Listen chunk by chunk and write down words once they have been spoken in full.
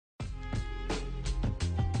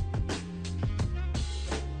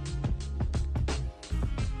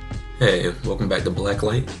Hey, welcome back to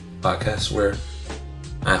Blacklight Podcast, where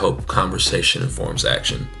I hope conversation informs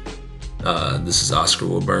action. This is Oscar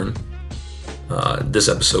Wilburn. This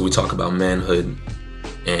episode we talk about manhood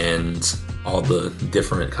and all the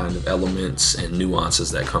different kind of elements and nuances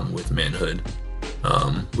that come with manhood.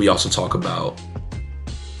 We also talk about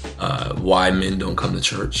why men don't come to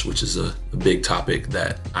church, which is a big topic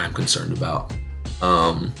that I'm concerned about.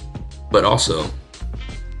 But also,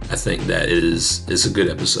 I think that it's a good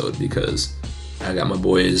episode because I got my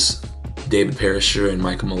boys David Perisher and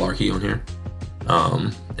Micah Malarkey on here,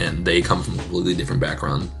 and they come from a completely different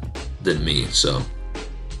background than me. So,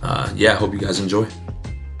 I hope you guys enjoy.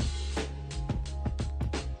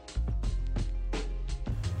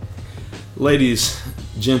 Ladies,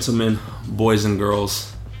 gentlemen, boys and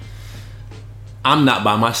girls, I'm not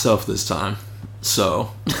by myself this time,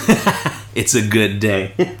 so it's a good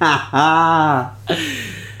day.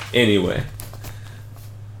 Anyway,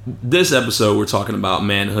 this episode we're talking about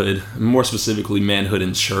manhood, more specifically manhood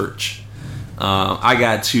in church. I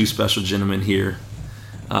got two special gentlemen here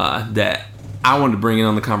that I wanted to bring in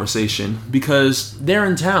on the conversation because they're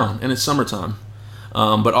in town and it's summertime,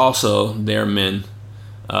 but also they're men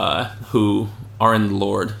who are in the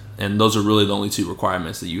Lord, and those are really the only two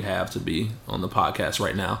requirements that you have to be on the podcast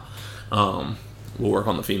right now. We'll work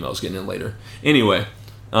on the females getting in later. Anyway,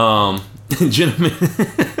 gentlemen,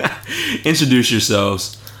 introduce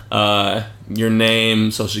yourselves. Your name,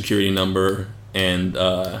 social security number, and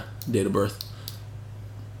date of birth.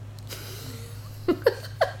 I'm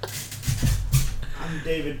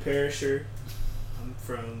David Perisher. I'm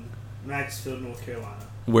from Maxfield, North Carolina.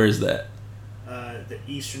 Where's that? The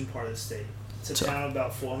eastern part of the state. It's a town of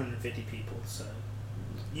about 450 people, so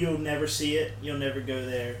you'll never see it. You'll never go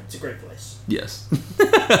there. It's a great place. Yes.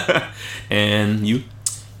 And you?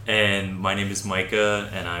 And my name is Micah,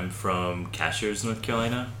 and I'm from Cashiers, North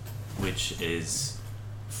Carolina, which is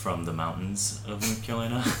from the mountains of North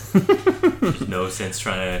Carolina. There's no sense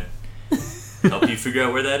trying to help you figure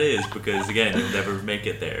out where that is, because, again, you'll never make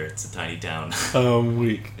it there. It's a tiny town.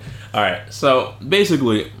 Weak. All right, so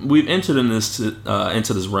basically, we've entered into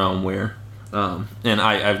this realm where, and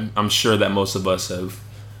I'm sure that most of us have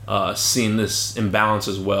seen this imbalance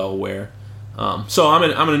as well, where, so I'm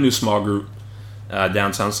in a new small group,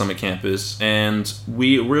 downtown Summit campus, and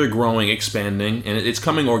we're growing, expanding, and it's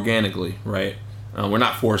coming organically, right? We're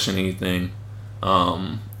not forcing anything.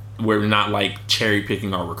 We're not like cherry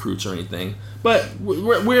picking our recruits or anything, but we're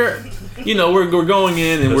going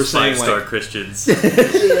in and Those we're saying five-star like Christians.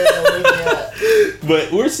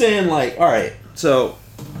 But we're saying like, all right, so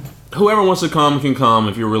whoever wants to come can come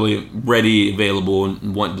if you're really ready, available,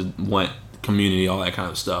 and want community, all that kind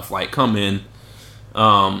of stuff. Like, come in.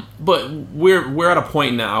 But we're at a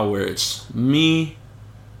point now where it's me,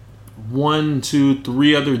 1, 2,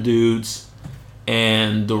 3 other dudes,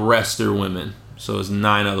 and the rest are women. So it's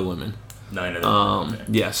 9 other women. 9 of them. Okay.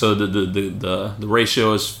 Yeah. So the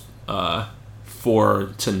ratio is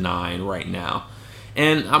 4 to 9 right now,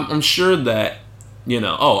 and I'm sure that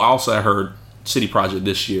Also, I heard City Project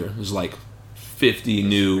this year is like 50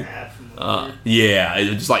 new. Yeah,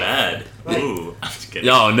 it's like bad. Ooh, I'm just kidding.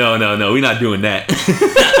 No, we're not doing that.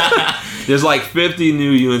 There's like 50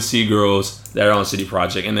 new UNC girls that are on City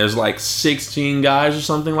Project, and there's like 16 guys or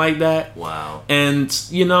something like that. Wow. And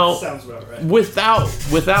sounds about right. Without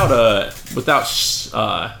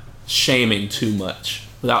shaming too much,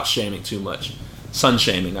 sun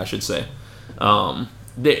shaming, I should say.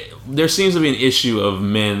 There seems to be an issue of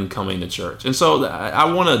men coming to church, and so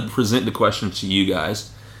I want to present the question to you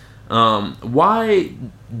guys. Why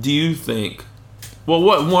do you think? Well,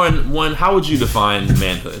 one? How would you define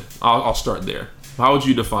manhood? I'll start there. How would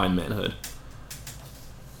you define manhood?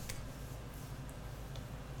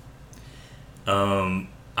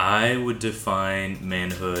 I would define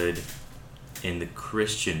manhood in the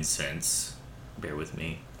Christian sense. Bear with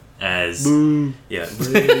me. As Boo. Yeah.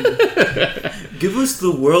 Give us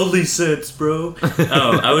the worldly sense, bro.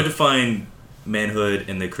 I would define manhood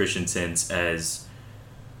in the Christian sense as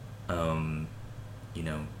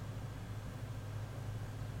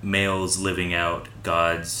males living out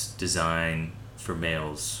God's design for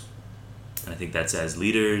males. And I think that's as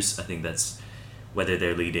leaders. I think that's whether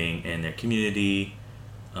they're leading in their community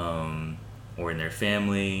or in their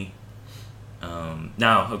family.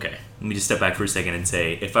 Now, okay, let me just step back for a second and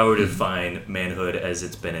say, if I were to define manhood as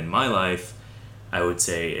it's been in my life, I would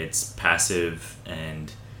say it's passive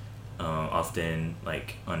and often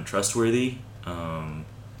like untrustworthy, and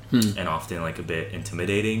often like a bit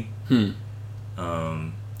intimidating.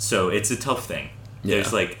 So it's a tough thing. Yeah.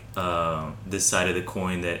 There's like this side of the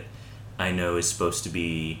coin that I know is supposed to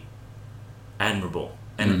be admirable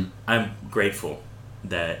And I'm grateful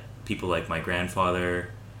that people like my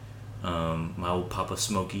grandfather, my old Papa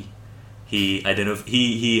Smokey, he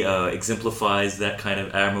exemplifies that kind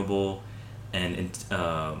of admirable and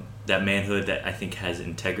that manhood that I think has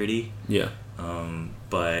integrity. Yeah.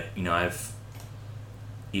 But I've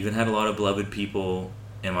even had a lot of beloved people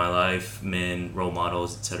in my life, men, role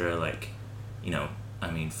models, etc.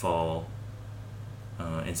 Fall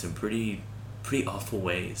in some pretty awful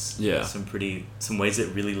ways. Yeah. Some ways that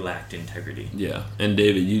really lacked integrity. Yeah. And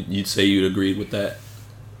David, you'd say you'd agree with that?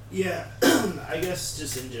 Yeah. I guess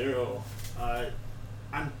just in general,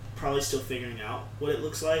 I'm probably still figuring out what it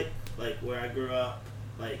looks like where I grew up,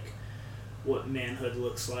 what manhood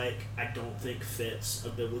looks like. I don't think fits a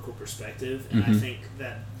biblical perspective, and I think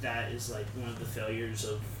that is one of the failures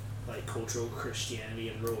of cultural Christianity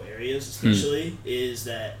in rural areas, especially, is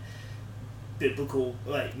that biblical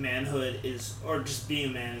manhood is, or just being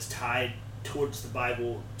a man, is tied towards the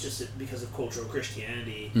Bible just because of cultural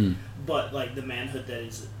Christianity, but the manhood that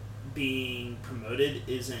is being promoted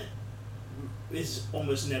is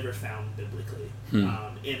almost never found biblically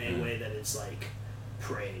in a way that is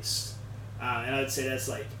praised, and I would say that's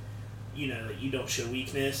you don't show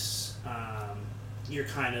weakness, you're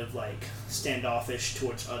kind of standoffish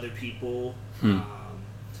towards other people,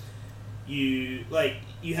 you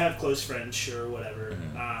have close friends, sure, whatever,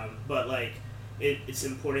 but it's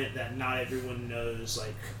important that not everyone knows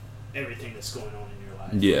everything that's going on in your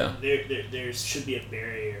life. Yeah. There should be a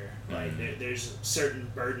barrier. There's certain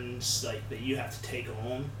burdens that you have to take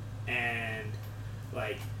on, and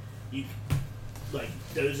you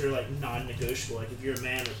those are non-negotiable. If you're a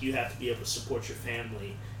man, you have to be able to support your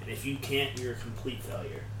family, and if you can't, you're a complete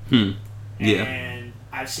failure. Yeah. And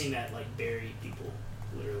I've seen that bury people,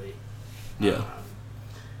 literally. Yeah.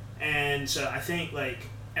 And so I think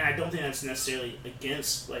and I don't think that's necessarily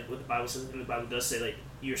against what the Bible says. And the Bible does say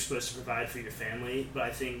you're supposed to provide for your family, but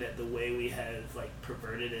I think that the way we have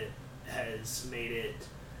perverted it has made it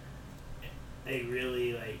a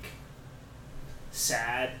really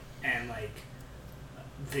sad and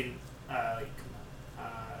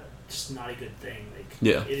just not a good thing.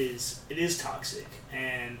 Yeah. It is toxic,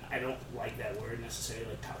 and I don't like that word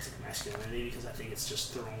necessarily, toxic masculinity, because I think it's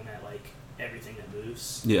just thrown at everything that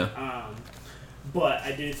moves. Yeah. But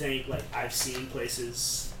I do think I've seen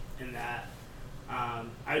places in that. I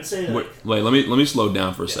would say wait, let me slow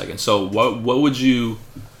down for a second. So what would you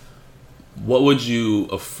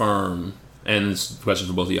affirm? And this is a question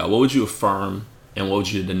for both of y'all. What would you affirm and what would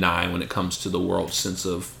you deny when it comes to the world's sense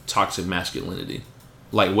of toxic masculinity?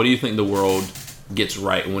 What do you think the world gets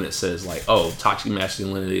right when it says toxic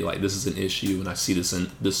masculinity, this is an issue, and I see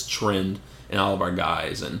this trend in all of our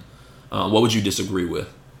guys, and what would you disagree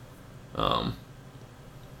with?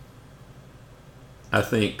 I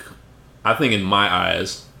think in my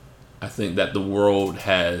eyes, I think that the world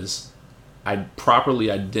has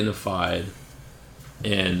properly identified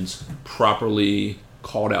and properly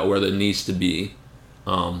called out where there needs to be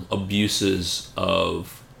abuses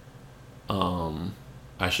of,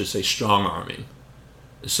 I should say, strong arming.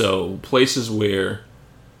 So places where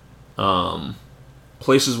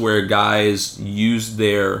guys use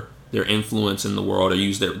their influence in the world, or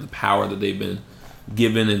use the power that they've been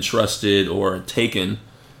given, entrusted, or taken,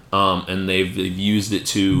 and they've used it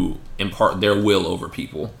to impart their will over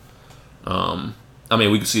people.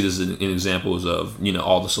 We can see this in examples of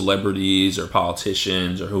all the celebrities or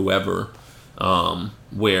politicians or whoever,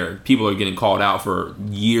 where people are getting called out for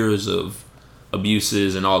years of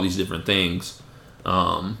abuses and all these different things.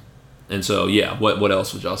 And so what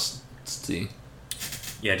else would y'all see?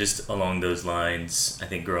 Yeah, just along those lines, I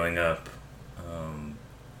think growing up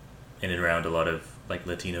in and around a lot of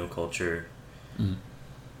Latino culture,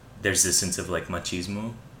 there's this sense of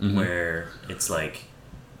machismo, where it's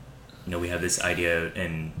we have this idea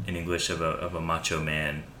in English of a macho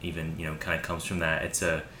man, even kind of comes from that. It's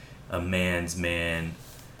a man's man.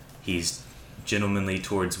 He's gentlemanly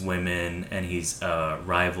towards women, and he's a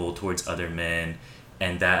rival towards other men,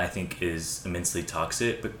 and that I think is immensely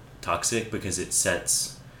toxic because it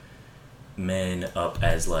sets men up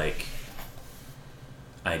as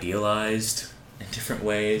idealized in different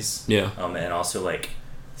ways, and also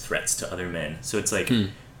threats to other men. So it's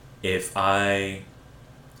if I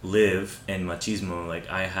live in machismo,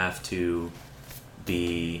 I have to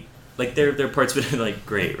be there are parts of it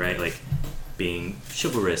great, right? Being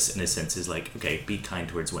chivalrous in a sense is okay, be kind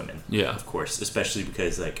towards women, of course, especially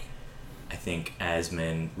because I think as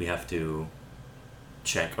men we have to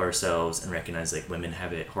check ourselves and recognize women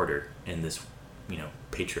have it harder in this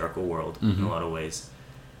patriarchal world in a lot of ways,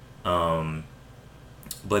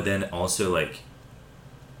 but then also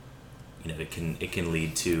it can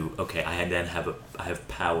lead to, okay, I have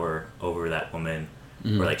power over that woman,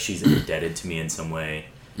 or like she's indebted to me in some way,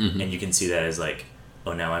 and you can see that as like,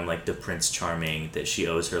 oh, now I'm like the Prince Charming that she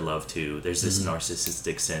owes her love to. There's this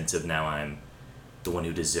narcissistic sense of now I'm the one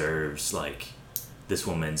who deserves like this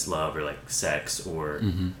woman's love or like sex or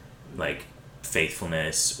like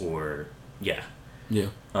faithfulness or yeah.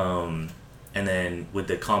 And then with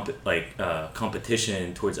the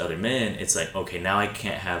competition towards other men, it's like, okay, now I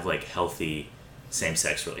can't have like healthy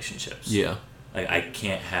same-sex relationships. Like I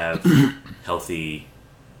can't have healthy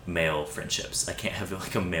male friendships. I can't have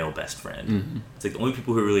like a male best friend. It's like the only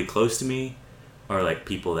people who are really close to me are like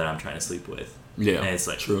people that I'm trying to sleep with. And it's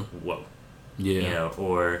like, true. Whoa.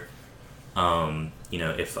 Or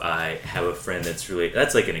if I have a friend that's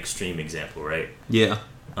like an extreme example, right?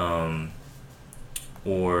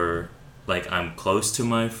 Or like I'm close to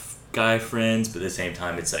my guy friends, but at the same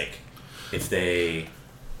time it's like if they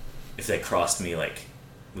crossed me, like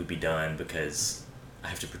we'd be done because I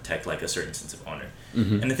have to protect like a certain sense of honor.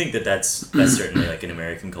 And I think that's certainly like in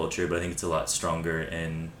American culture, but I think it's a lot stronger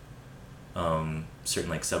in certain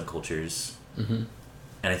like subcultures. And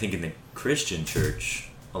I think in the Christian church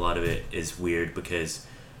a lot of it is weird because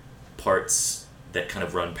parts that kind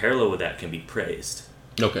of run parallel with that can be praised.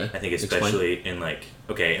 Okay. I think especially in like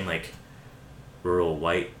rural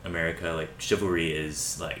white America, like chivalry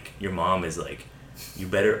is like your mom is like,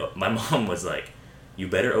 my mom was like, you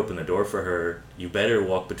better open the door for her, you better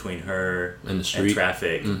walk between her and the street and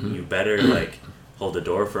traffic, you better like hold the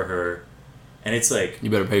door for her, and it's like you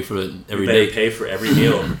better pay for it every day. day. Pay for every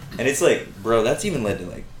meal. And it's like, bro, that's even led to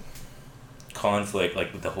like conflict,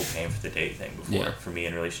 like with the whole paying for the date thing before for me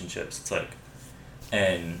in relationships. It's like,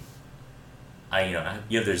 and you have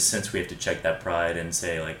this sense we have to check that pride and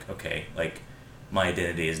say like, okay, like my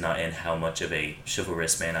identity is not in how much of a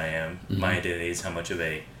chivalrous man I am. My identity is how much of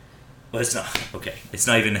a, well, it's not, okay, it's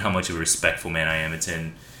not even how much of a respectful man I am. It's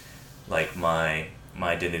in like my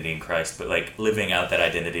identity in Christ, but like living out that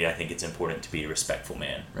identity, I think it's important to be a respectful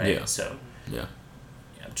man, right? So I'm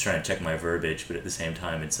trying to check my verbiage, but at the same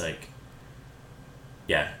time it's like,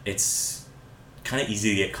 it's kind of easy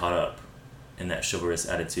to get caught up in that chivalrous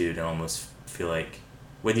attitude and almost feel like,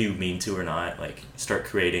 whether you mean to or not, like start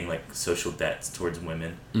creating like social debts towards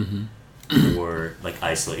women, or like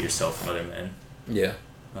isolate yourself from other men.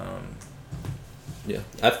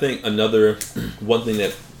 I think one thing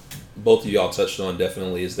that both of y'all touched on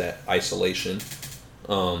definitely is that isolation,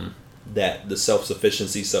 that the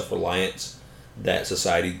self-sufficiency, self-reliance that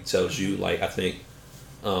society tells you. Like I think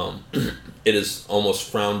it is almost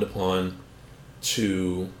frowned upon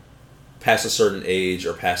to past a certain age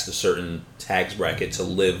or past a certain tax bracket to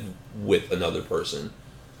live with another person,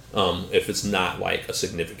 if it's not like a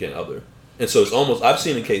significant other. And so it's almost, I've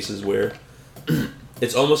seen in cases where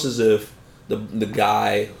it's almost as if the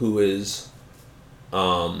guy who is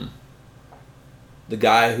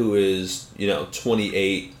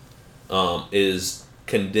 28 is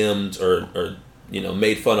condemned or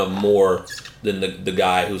made fun of more than the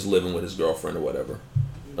guy who's living with his girlfriend or whatever.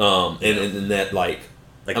 And that like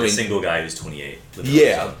the single guy who's 28.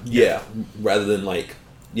 Rather than like,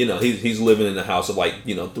 he's living in the house of like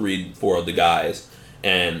 3-4 other guys,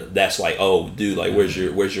 and that's like, oh dude, like where's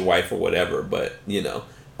your wife or whatever. But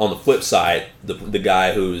on the flip side, the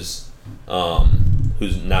guy who's not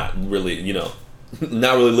really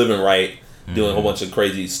not really living right, doing a whole bunch of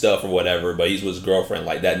crazy stuff or whatever, but he's with his girlfriend,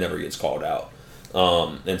 like that never gets called out.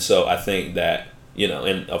 And so I think that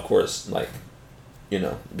and of course like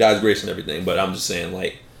God's grace and everything, but I'm just saying,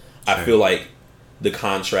 like, sure. I feel like the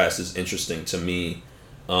contrast is interesting to me,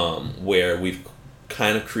 where we've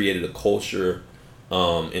kind of created a culture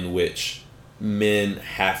in which men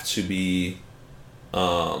have to be, they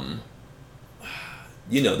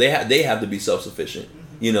have to be self-sufficient.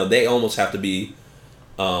 They almost have to be,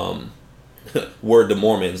 word to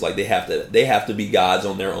Mormons, like they have to be gods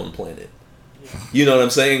on their own planet. You know what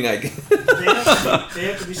I'm saying? Like they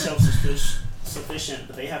have to be self-sufficient,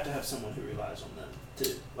 but they have to have someone who relies on them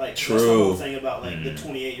too. Like True. That's the whole thing about like the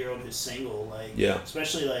 28-year-old who's single. Like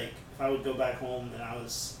especially like if I would go back home and I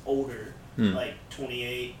was older, like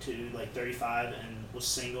 28 to like 35 and was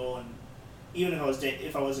single, and even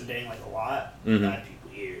if I wasn't dating like a lot, I had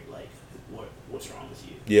people here like, what's wrong with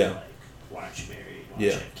you? Like, why aren't you married? Why don't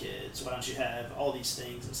you have kids? Why don't you have all these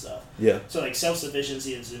things and stuff? So like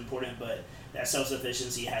self-sufficiency is important, but that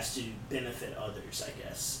self-sufficiency has to benefit others, I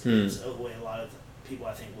guess. It's a way a lot of people,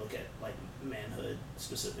 I think, look at like manhood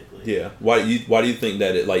specifically. Why do you think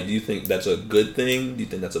that do you think that's a good thing? Do you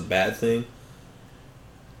think that's a bad thing?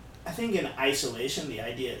 I think in isolation the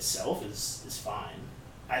idea itself is fine.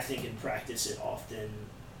 I think in practice it often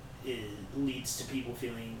it leads to people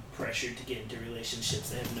feeling pressured to get into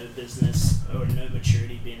relationships they have no business or no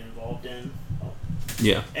maturity being involved in.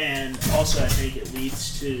 Yeah. And also I think it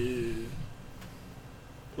leads to,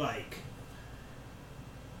 like,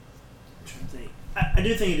 I'm trying to think. I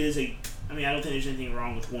do think it is I don't think there's anything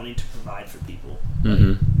wrong with wanting to provide for people.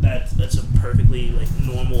 Mm-hmm. That's a perfectly, like,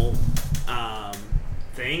 normal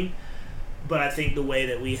thing. But I think the way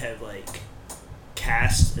that we have, like,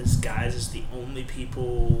 cast as guys as the only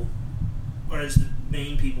people, or as the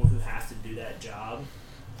main people who have to do that job,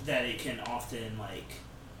 that it can often, like,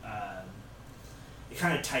 it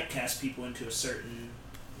kind of typecast people into a certain,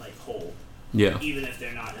 like, hole. Yeah. Even if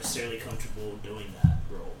they're not necessarily comfortable doing that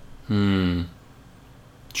role.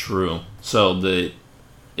 True. So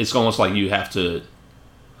it's almost like you have to,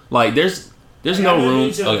 like, there's like, no room.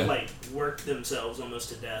 Okay. Like, work themselves almost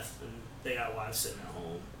to death, and they got wives sitting at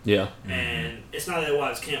home. Yeah. And it's not that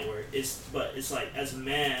wives can't work. But it's like, as a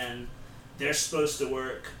man, they're supposed to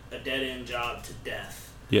work a dead end job to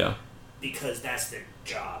death. Yeah. Because that's their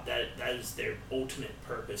job. That is their ultimate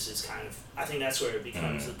purpose. Is kind of, I think that's where it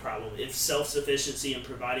becomes the problem. If self-sufficiency and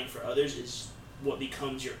providing for others is what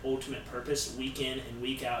becomes your ultimate purpose week in and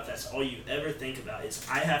week out, if that's all you ever think about is,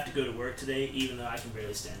 I have to go to work today even though I can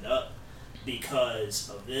barely stand up because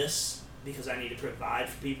of this, because I need to provide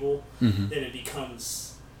for people, then it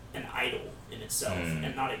becomes an idol in itself,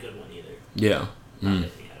 and not a good one either. Yeah. Not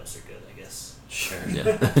that any idols are good, I guess. Sure.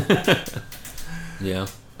 Yeah. Yeah.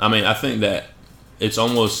 I mean, I think that it's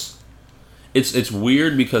almost, it's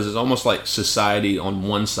weird because it's almost like society on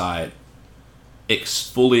one side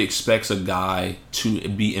fully expects a guy to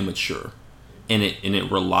be immature, and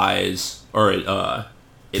it relies, or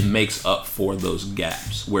it makes up for those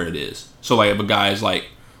gaps where it is. So like, if a guy is like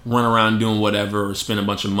running around doing whatever, or spend a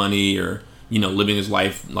bunch of money, or, you know, living his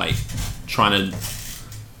life like trying to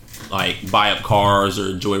like buy up cars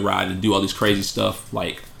or joyride and do all these crazy stuff,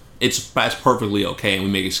 like, that's perfectly okay, and we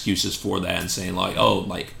make excuses for that and saying like, oh,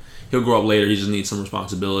 like, he'll grow up later, he just needs some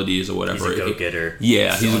responsibilities or whatever. He's a go-getter.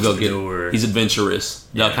 Yeah, he's a go-getter. He's adventurous,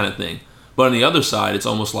 that kind of thing. But on the other side, it's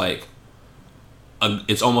almost like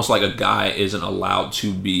a guy isn't allowed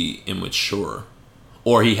to be immature,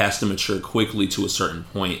 or he has to mature quickly to a certain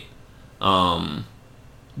point,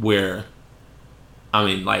 where, I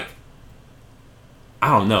mean, like,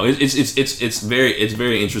 I don't know. It's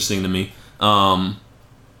very interesting to me. I'm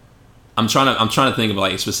trying to think of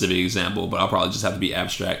like a specific example, but I'll probably just have to be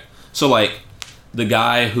abstract. So like, the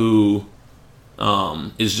guy who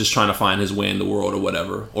is just trying to find his way in the world or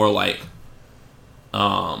whatever, or like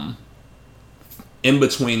in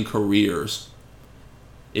between careers,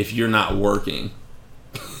 if you're not working,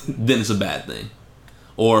 then it's a bad thing.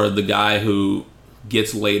 Or the guy who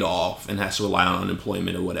gets laid off and has to rely on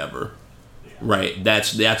unemployment or whatever, right?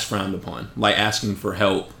 That's frowned upon. Like, asking for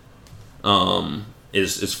help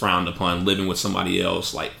is frowned upon. Living with somebody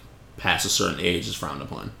else like past a certain age is frowned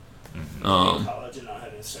upon. In college and not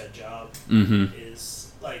having a set job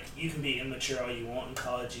is, like, you can be immature all you want in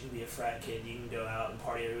college. You can be a frat kid. You can go out and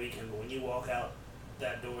party every weekend. But when you walk out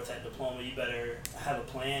that door with that diploma, you better have a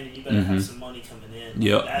plan, and you better have some money coming in.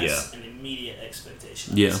 Yep. That's an immediate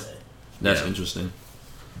expectation, Yeah. I'd say. That's interesting.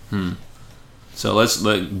 So let's,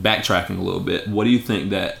 like, backtracking a little bit. What do you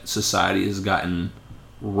think that society has gotten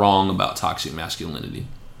wrong about toxic masculinity?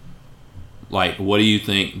 Like, where do you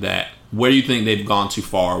think they've gone too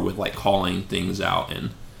far with, like, calling things out,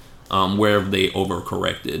 and where have they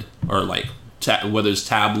overcorrected, or like whether it's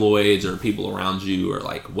tabloids or people around you or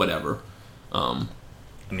like whatever? I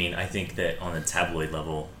mean, I think that on the tabloid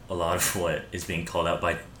level, a lot of what is being called out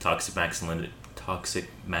by toxic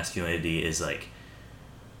masculinity is like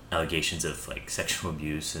allegations of like sexual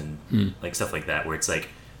abuse and like stuff like that, where it's like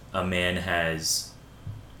a man has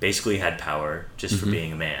basically had power just for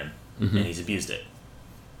being a man, and he's abused it.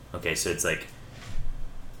 Okay, so it's like,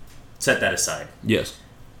 set that aside. Yes.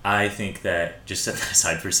 I think that, just set that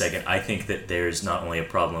aside for a second, I think that there's not only a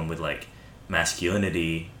problem with like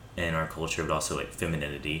masculinity in our culture, but also like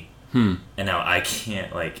femininity. And now I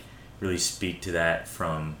can't like really speak to that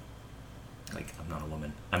from, like, I'm not a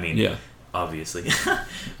woman. I mean, obviously.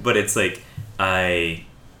 But it's like, I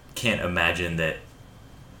can't imagine that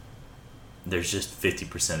there's just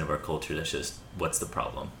 50% of our culture that's just, what's the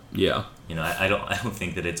problem? Yeah. You know, I don't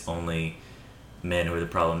think that it's only men who are the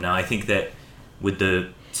problem. Now, I think that with the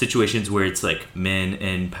situations where it's like men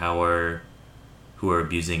in power who are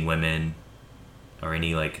abusing women or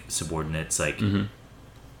any like subordinates, like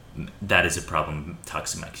that is a problem.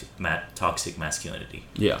 Toxic masculinity.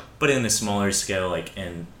 Yeah. But in a smaller scale, like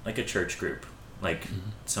in like a church group, like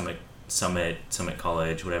Summit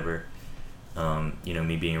College, whatever,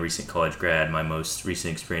 Me being a recent college grad, my most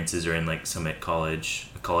recent experiences are in like Summit College,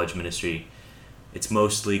 a college ministry. It's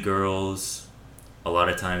mostly girls. A lot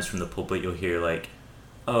of times from the pulpit you'll hear like,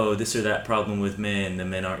 oh, this or that problem with men. The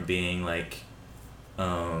men aren't being like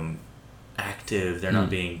active. They're not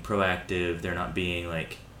being proactive. They're not being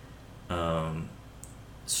like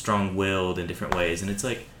strong-willed in different ways. And it's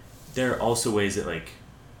like there are also ways that like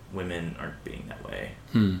women aren't being that way.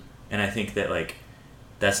 And I think that like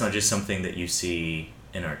that's not just something that you see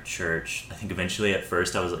in our church. I think eventually at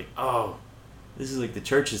first I was like, oh, this is like the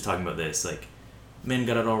church is talking about this. Like men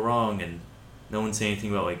got it all wrong and no one's saying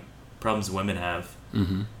anything about like problems women have.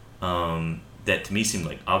 That to me seemed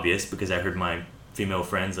like obvious because I heard my female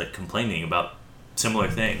friends like complaining about similar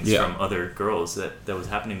things from other girls that was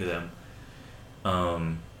happening to them.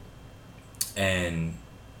 And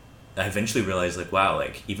I eventually realized like, wow,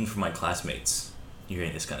 like even from my classmates, you're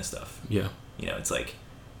hearing this kind of stuff. Yeah. It's like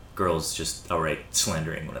girls just outright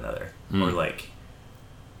slandering one another or like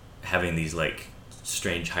having these like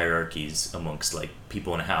strange hierarchies amongst like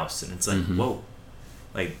people in a house. And it's like, whoa,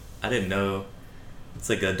 like I didn't know. It's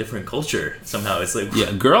like a different culture somehow. It's like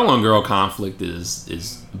girl on girl conflict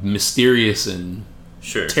is mysterious and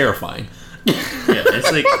terrifying.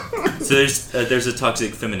 It's like so there's a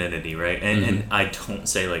toxic femininity, right? And I don't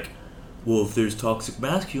say like, well, if there's toxic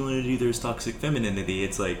masculinity, there's toxic femininity.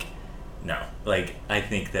 It's like no, like I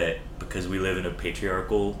think that because we live in a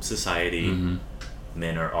patriarchal society,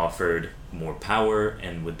 men are offered more power,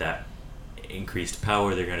 and with that increased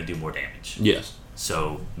power, they're going to do more damage. Yes.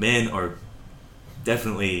 So men are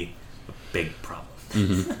definitely a big problem.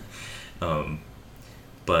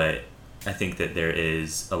 But I think that there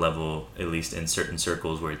is a level, at least in certain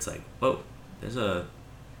circles, where it's like, whoa, there's a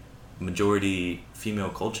majority female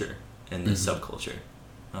culture in this subculture,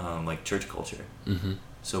 like church culture.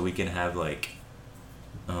 So we can have like,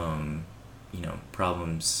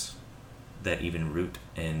 problems that even root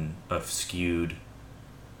in a skewed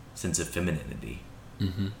sense of femininity.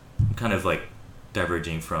 Kind of like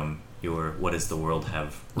diverging from your what does the world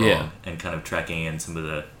have wrong and kind of tracking in some of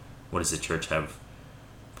the what does the church have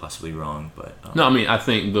possibly wrong. But no, I mean I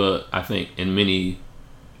think in many,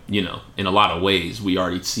 in a lot of ways we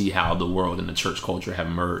already see how the world and the church culture have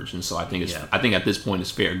merged, and so I think I think at this point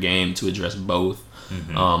it's fair game to address both,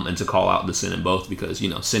 and to call out the sin in both because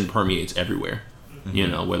sin permeates everywhere,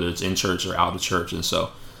 whether it's in church or out of church, and so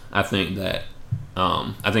I think that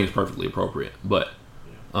I think it's perfectly appropriate, but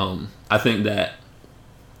I think that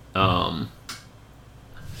I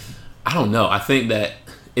don't know. I think that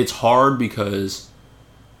it's hard because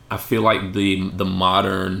I feel like the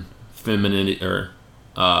modern femininity or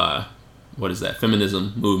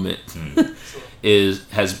feminism movement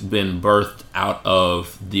has been birthed out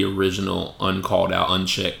of the original uncalled out,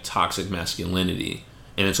 unchecked toxic masculinity,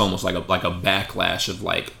 and it's almost like a backlash of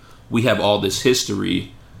like we have all this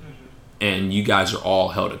history, and you guys are all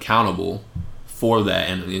held accountable for that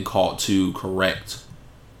and called to correct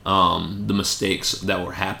the mistakes that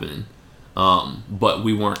were happening, but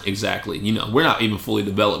we weren't exactly, we're not even fully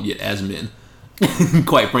developed yet as men.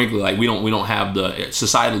 Quite frankly, like we don't have the,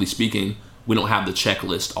 societally speaking, we don't have the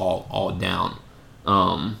checklist all down.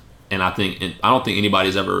 And I don't think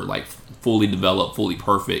anybody's ever like fully developed, fully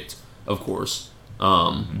perfect, of course.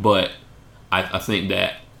 But I think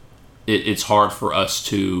that it's hard for us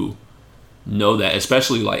to know that,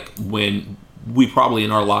 especially like when we probably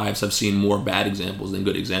in our lives have seen more bad examples than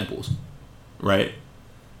good examples, right?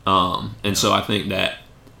 And so I think that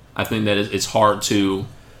it's hard to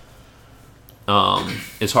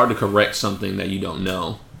correct something that you don't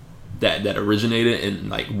know that originated and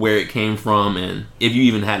like where it came from and if you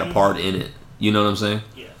even had a part in it. You know what I'm saying?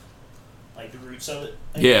 Yeah, like the roots of it.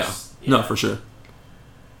 I Yeah. guess. No, for sure.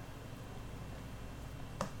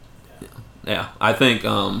 Yeah, I think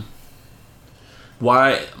one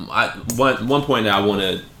point that I want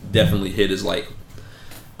to definitely hit is like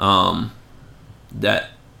that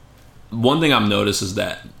one thing I've noticed is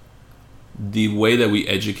that the way that we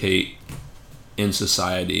educate in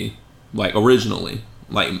society, like originally,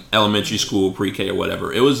 like elementary school, pre-K or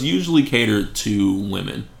whatever, it was usually catered to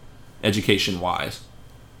women, education wise.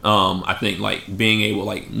 I think like being able,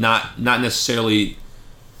 like not necessarily.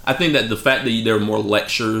 I think that the fact that there are more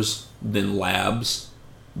lectures than labs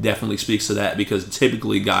definitely speaks to that, because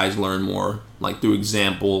typically guys learn more like through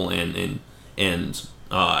example and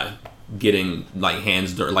getting like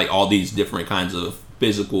hands dirty, like all these different kinds of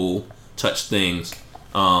physical touch things.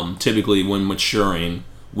 Typically when maturing,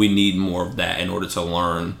 we need more of that in order to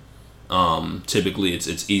learn. Typically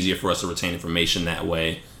it's easier for us to retain information that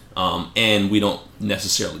way. And we don't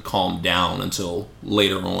necessarily calm down until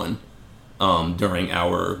later on. during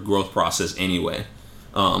our growth process anyway.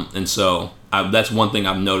 And so that's one thing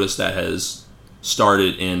I've noticed that has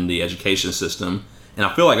started in the education system. And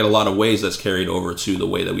I feel like in a lot of ways that's carried over to the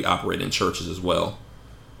way that we operate in churches as well.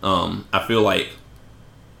 I feel like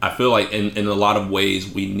in a lot of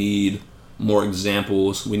ways we need more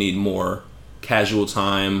examples. We need more casual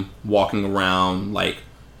time, walking around, like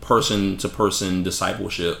person to person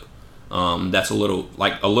discipleship. That's a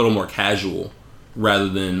little more casual rather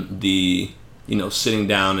than the, sitting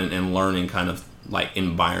down and learning kind of like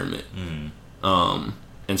environment.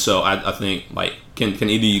 And so I think, like, can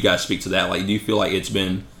either of you guys speak to that? Like, do you feel like it's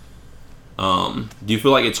been, do you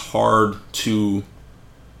feel like it's hard to,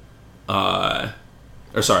 I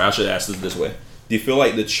should ask this way. Do you feel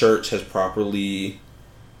like the church has properly,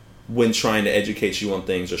 when trying to educate you on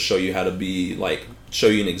things or show you how to be, like, show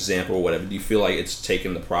you an example or whatever, do you feel like it's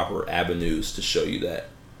taken the proper avenues to show you that?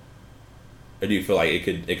 Or do you feel like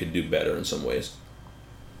it could do better in some ways?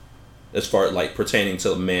 As far as, like, pertaining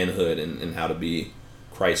to manhood and how to be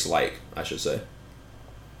Christ-like, I should say.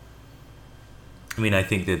 I mean, I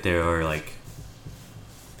think that there are, like,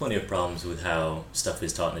 plenty of problems with how stuff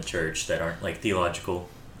is taught in the church that aren't, like, theological,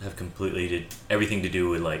 have completely everything to do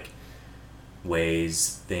with, like,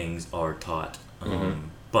 ways things are taught.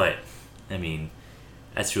 But, I mean,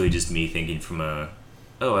 that's really just me thinking from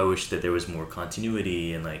I wish that there was more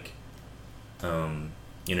continuity and, like,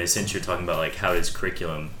 since you're talking about, like, how is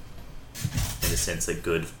curriculum, in a sense, like,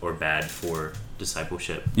 good or bad for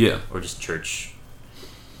discipleship, or just church,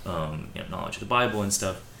 knowledge of the Bible and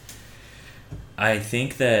stuff. I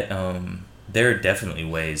think that there are definitely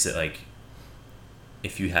ways that, like,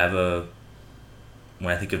 if you have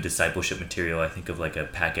when I think of discipleship material, I think of, like, a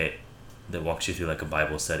packet that walks you through, like, a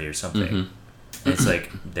Bible study or something. And it's like,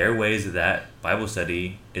 there are ways that Bible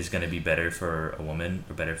study is going to be better for a woman,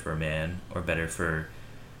 or better for a man, or better for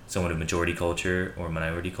someone of majority culture or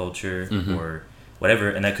minority culture, or whatever.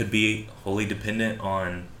 And that could be wholly dependent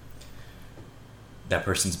on that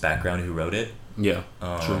person's background who wrote it. Yeah,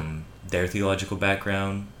 true. Their theological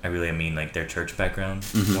background. I mean, like, their church background,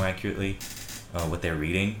 more accurately. What they're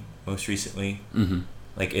reading most recently.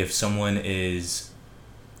 Like, if someone is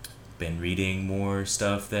been reading more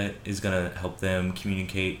stuff that is going to help them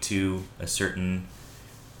communicate to a certain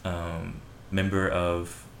member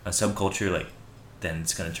of a subculture, like, then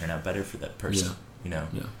it's going to turn out better for that person,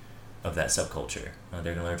 of that subculture. They're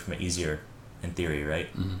going to learn from it easier in theory, right?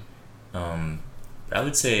 I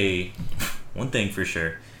would say one thing for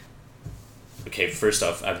sure. Okay, first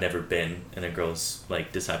off, I've never been in a girls'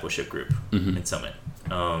 like discipleship group in Summit,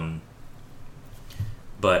 but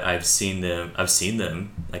I've seen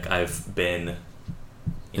them. Like, I've been,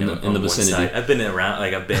 in the vicinity. Side. I've been around.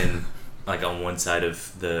 Like, I've been like on one side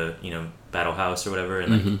of the Battle House or whatever,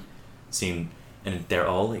 and like seen. And they're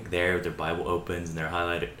all like there. Their Bible opens and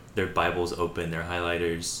their Bibles open. Their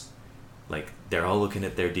highlighters, like, they're all looking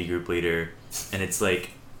at their D group leader, and it's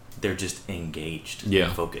like they're just engaged,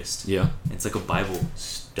 and focused. Yeah, it's like a Bible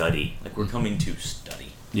study. Like, we're coming to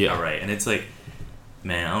study. Yeah, all right. And it's like,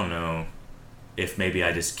 man, I don't know if maybe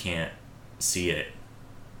I just can't see it.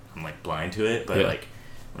 I'm like blind to it, but like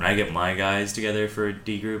when I get my guys together for a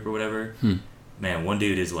D group or whatever, man, one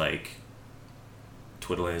dude is like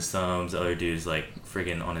twiddling his thumbs, the other dude's like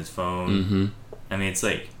friggin' on his phone. I mean, it's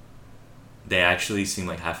like they actually seem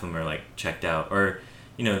like half of them are like checked out, or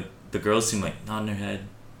the girls seem like nodding their head,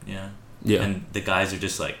 and the guys are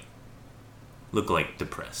just like look like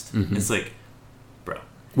depressed. It's like, bro,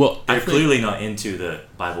 well, they're clearly not into the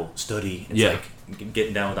Bible study. It's like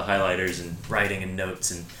getting down with the highlighters and writing and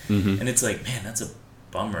notes, and and it's like, man, that's a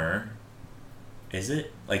bummer. Is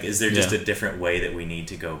it? Like, is there just a different way that we need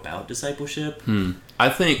to go about discipleship? I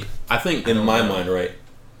think in my mind, right,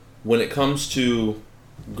 when it comes to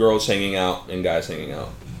girls hanging out and guys hanging out,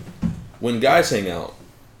 when guys hang out,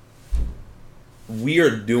 we are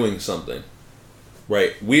doing something,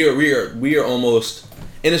 right? We are almost,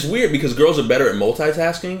 and it's weird because girls are better at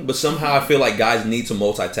multitasking, but somehow I feel like guys need to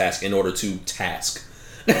multitask in order to task.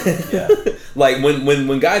 Like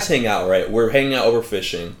when guys hang out, right, we're hanging out over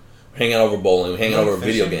fishing. Hang out over bowling, hang out over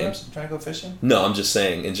video games. Trying to go fishing? No, I'm just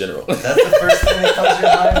saying in general. That's the first thing that comes to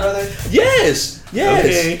your mind, brother? Yes.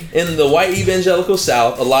 Okay. In the white evangelical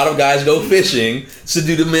South, a lot of guys go fishing to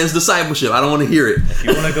do the men's discipleship. I don't want to hear it. If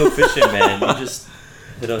you want to go fishing, man, you just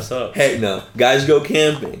hit us up. Hey, no. Guys go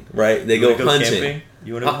camping, right? They go hunting. Camping?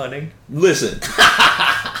 You want to go hunting? Listen.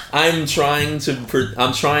 I'm trying to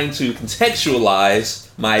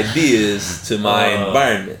contextualize my ideas to my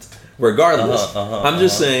environment. Regardless, I'm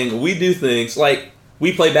just saying we do things like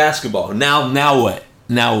we play basketball. Now what?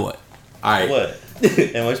 All right. What?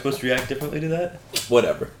 Am I supposed to react differently to that?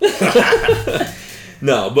 Whatever.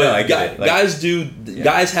 No, but No, I get it. Like,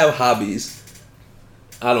 guys have hobbies.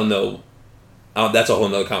 I don't know. That's a whole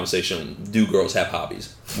nother conversation. Do girls have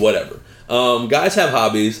hobbies? Whatever. Guys have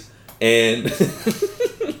hobbies, and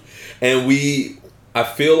and I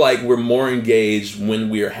feel like we're more engaged when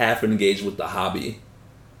we are half engaged with the hobby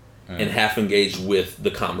and half engaged with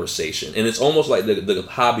the conversation. And it's almost like the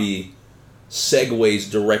hobby segues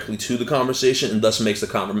directly to the conversation and thus makes the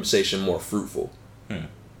conversation more fruitful.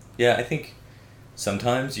 Yeah, I think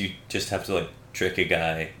sometimes you just have to like trick a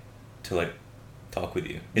guy to like talk with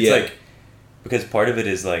you. It's like, because part of it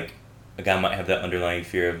is like a guy might have that underlying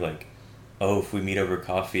fear of like, oh, if we meet over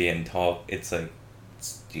coffee and talk, it's like,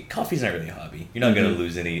 coffee's not really a hobby. You're not going to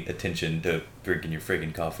lose any attention to drinking your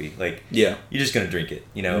friggin' coffee. Like, you're just going to drink it,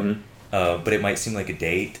 you know? But it might seem like a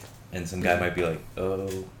date, and some guy might be like,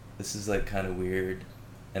 oh, this is like kind of weird.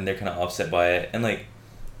 And they're kind of offset by it. And like,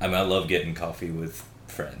 I mean, I love getting coffee with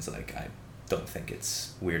friends. Like, I don't think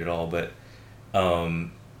it's weird at all. But, you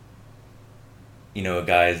know, a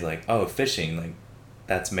guy's like, oh, fishing, like,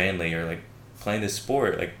 that's manly. Or like, playing this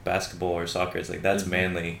sport, like basketball or soccer, it's like, that's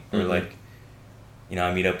manly. Or like, you know,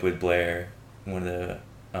 I meet up with Blair, one of the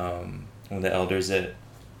elders at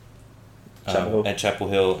Chapel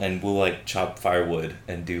Hill, and we'll like chop firewood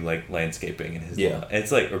and do like landscaping in his lawn. And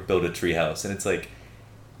it's like, or build a treehouse, and it's like,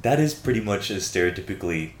 that is pretty much as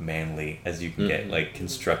stereotypically manly as you can get, like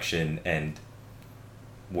construction and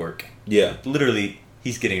work. Literally,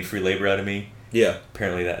 he's getting free labor out of me.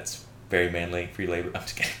 Apparently that's very manly, free labor. I'm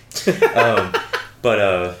just kidding.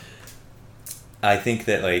 But I think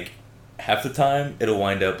that like half the time it'll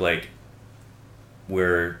wind up like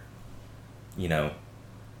we're, you know,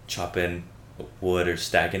 chopping wood or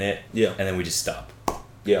stacking it, and then we just stop,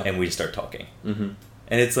 and we just start talking, and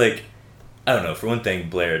it's like, I don't know. For one thing,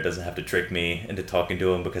 Blair doesn't have to trick me into talking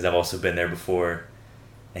to him because I've also been there before,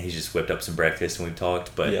 and he's just whipped up some breakfast and we've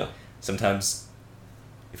talked. But sometimes,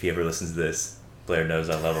 if he ever listens to this, Blair knows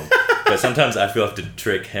I love him. But sometimes I feel I have to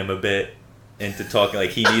trick him a bit into talking. Like,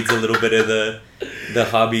 he needs a little bit of the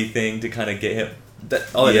hobby thing to kind of get him.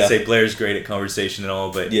 All I can say, Blair's great at conversation and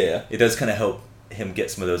all, but it does kind of help him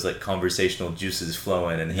get some of those like conversational juices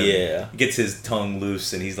flowing, and him gets his tongue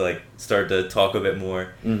loose, and he's like start to talk a bit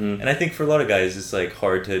more. And I think for a lot of guys, it's like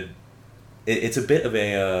hard to. It's a bit of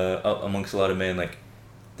a amongst a lot of men, like,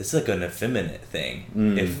 this is like an effeminate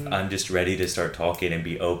thing. If I'm just ready to start talking and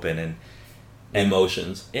be open and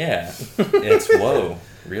emotions. It's whoa,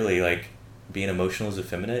 really, like being emotional is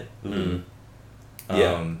effeminate. I'm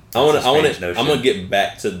gonna get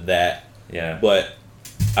back to that. But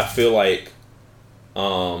I feel like,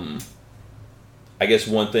 I guess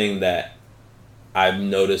one thing that I've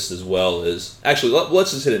noticed as well is, actually,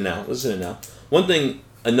 let's just hit it now.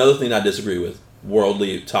 Another thing I disagree with,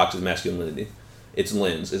 worldly toxic masculinity, its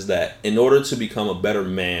lens, is that in order to become a better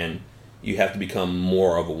man, you have to become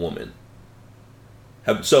more of a woman.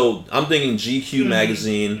 So I'm thinking GQ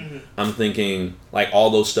magazine. I'm thinking like all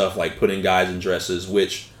those stuff, like putting guys in dresses,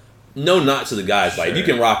 which, no, not to the guys. Like, if you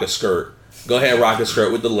can rock a skirt, go ahead, rock a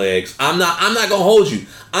skirt with the legs. I'm not gonna hold you.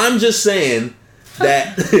 I'm just saying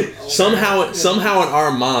that somehow in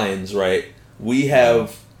our minds, right, we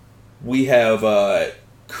have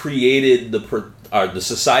created the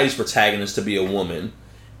society's protagonist to be a woman,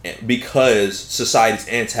 because society's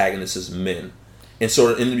antagonist is men. And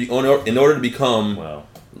so in order to become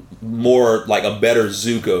more like a better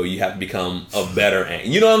Zuko, you have to become a better Aang.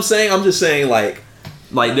 You know what I'm saying? I'm just saying, like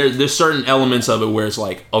there's certain elements of it where it's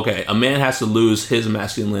like, okay, a man has to lose his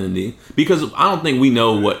masculinity, because I don't think we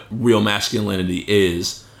know what real masculinity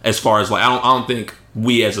is, as far as like, I don't think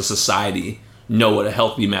we as a society know what a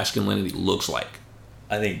healthy masculinity looks like.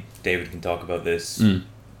 I think David can talk about this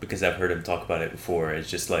because I've heard him talk about it before. It's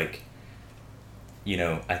just like, you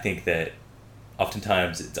know, I think that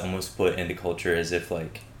oftentimes it's almost put into culture as if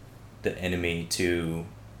like the enemy to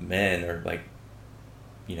men, or like,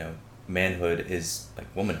 you know, manhood is like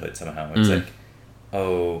womanhood somehow. It's like,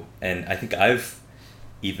 oh, and I think I've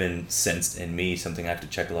even sensed in me something I have to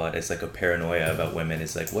check a lot. It's like a paranoia about women.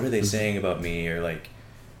 It's like, what are they saying about me, or like,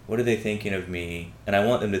 what are they thinking of me? And I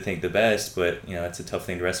want them to think the best, but you know, it's a tough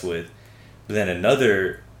thing to wrestle with. But then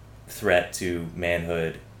another threat to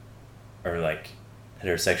manhood, or like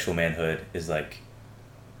heterosexual manhood, is like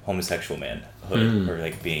homosexual manhood, or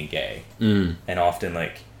like being gay. And often,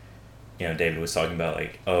 like, you know, David was talking about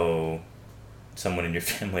like, oh, someone in your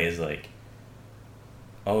family is like,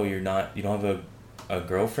 oh, you don't have a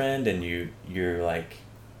girlfriend, and you're like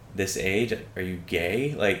this age, are you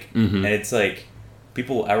gay? Like, and it's like,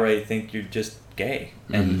 people outright think you're just gay,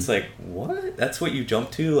 and it's like, what? That's what you jump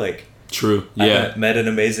to? Like, True. I Yeah. met an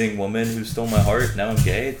amazing woman who stole my heart. Now I'm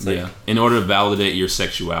gay. It's like, Yeah. In order to validate your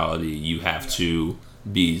sexuality, you have to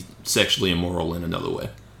be sexually immoral in another way.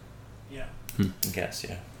 Yeah. I guess,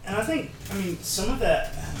 yeah. And I think, some of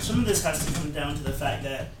this has to come down to the fact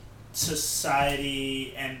that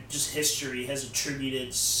society and just history has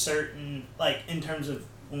attributed certain, like, in terms of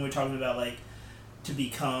when we're talking about, like, to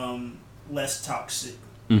become less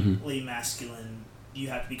toxically masculine, you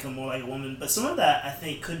have to become more like a woman. But some of that, I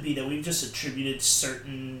think, could be that we've just attributed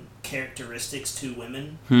certain characteristics to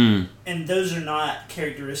women. And those are not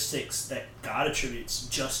characteristics that God attributes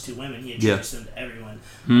just to women. He attributes them to everyone.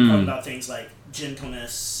 We're talking about things like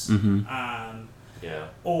gentleness, Yeah.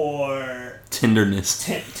 or Tenderness.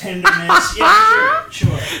 tenderness. Yeah,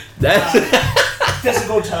 sure. That's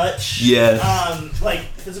Physical touch. Yes. Like,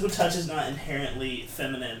 physical touch is not inherently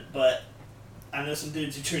feminine, but I know some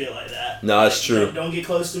dudes who treat it like that. No, it's true. Don't get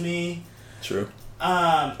close to me. True.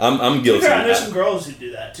 I'm I'm guilty. I know some girls who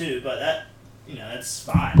do that too, but that, that's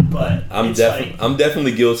fine. But I'm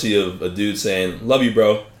definitely guilty of a dude saying "love you,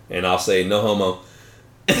 bro," and I'll say "no homo."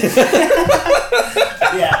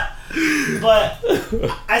 Yeah. But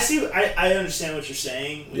I understand what you're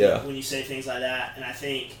saying when you say things like that, and I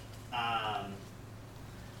think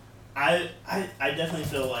I definitely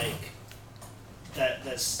feel like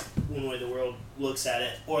that's one way the world looks at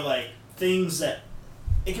it, or like things that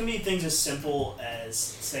it can be things as simple as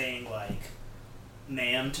saying like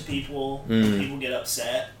 "ma'am" to people. People get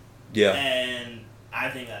upset. Yeah. And I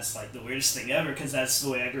think that's like the weirdest thing ever, because that's the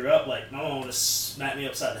way I grew up. Like, my mom would have smacked me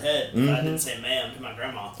upside the head if I didn't say "ma'am" to my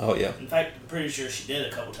grandma. Oh yeah. In fact, I'm pretty sure she did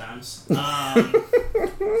a couple times.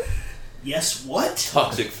 Yes, what?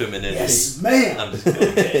 Toxic femininity. Yes, ma'am. I'm just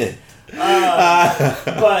Okay.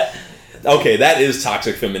 But okay, that is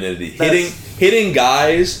toxic femininity. Hitting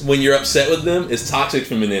guys when you're upset with them is toxic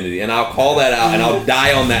femininity, and I'll call that out, and I'll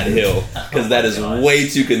die on that hill because that is way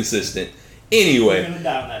too consistent. Anyway, we're gonna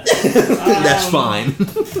die on that hill. that's fine.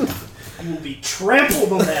 You will be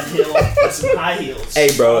trampled on that hill with some high heels.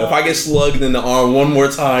 Hey, bro, if I get slugged in the arm one more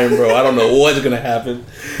time, bro, I don't know what's gonna happen.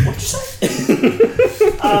 What'd you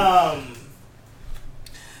say?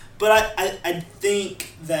 But I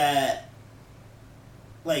think that,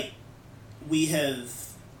 like, we have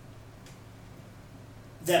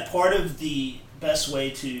that part of the best way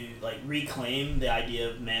to like reclaim the idea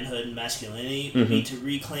of manhood and masculinity would be to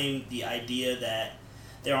reclaim the idea that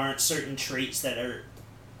there aren't certain traits that are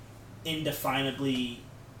indefinably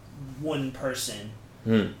one person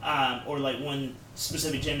or like one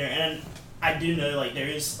specific gender. And I do know like there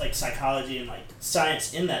is like psychology and like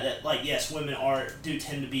science in that like, yes, women do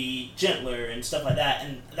tend to be gentler and stuff like that,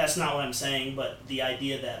 and that's not what I'm saying, but the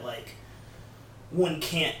idea that like one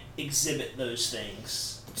can't exhibit those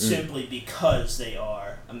things simply because they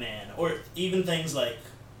are a man. Or even things like,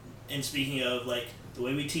 and speaking of like the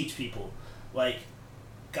way we teach people, like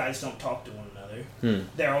guys don't talk to one another.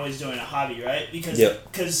 They're always doing a hobby, right?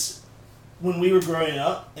 Because when we were growing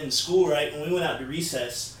up in school, right, when we went out to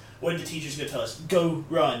recess, what did the teachers go tell us? Go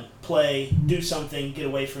run, play, do something, get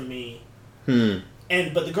away from me.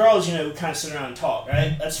 But the girls, kind of sit around and talk,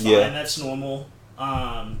 right? That's fine, that's normal.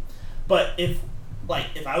 But if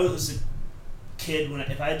I was a kid,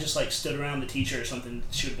 if I had just like stood around the teacher or something,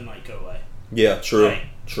 she would have been like, go away. Yeah, true. Like,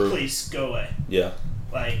 true. Please go away. Yeah.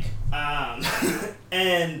 Like,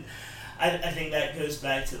 and I think that goes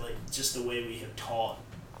back to like just the way we have taught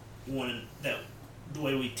the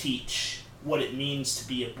way we teach what it means to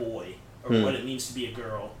be a boy or what it means to be a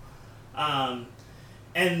girl.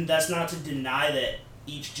 And that's not to deny that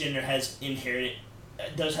each gender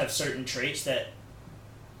does have certain traits that,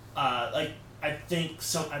 like, I think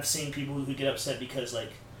I've seen people who get upset because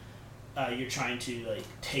like you're trying to like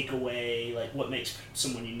take away like what makes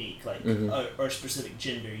someone unique, like or a specific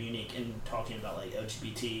gender unique, in talking about like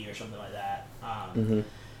LGBT or something like that.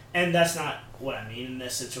 And that's not what I mean in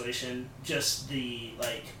this situation. Just the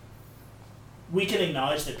like, we can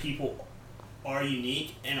acknowledge that people are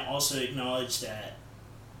unique, and also acknowledge that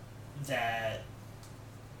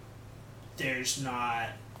there's not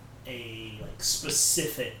a like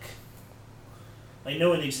specific. Like, no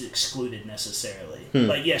one is excluded necessarily.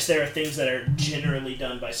 Like, yes, there are things that are generally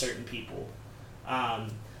done by certain people.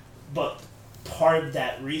 But part of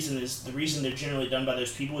that reason is, the reason they're generally done by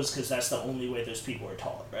those people is because that's the only way those people are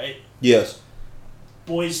taught, right? Yes.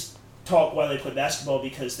 Boys talk while they play basketball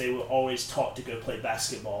because they were always taught to go play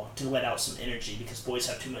basketball to let out some energy, because boys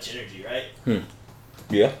have too much energy, right?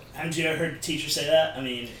 Yeah. Haven't you ever heard a teacher say that? I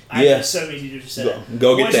mean, I know so many teachers who say that.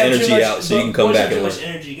 Go get the energy out so you can come back and boys have too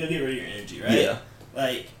much energy, go get rid of your energy, right? Yeah.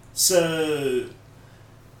 Like, so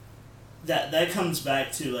that comes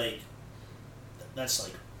back to like, that's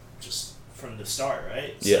like just from the start,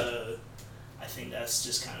 right? Yeah. So I think that's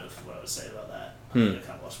just kind of what I would say about that. I kind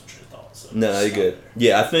of lost my train of thought. So No, you're good.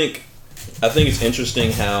 Yeah, I think it's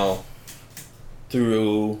interesting how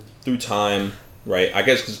through time, right? I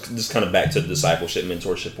guess this kind of back to discipleship,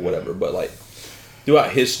 mentorship, or whatever. But like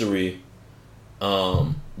throughout history,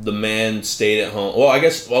 the man stayed at home. Well, I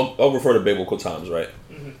guess I'll refer to biblical times, right?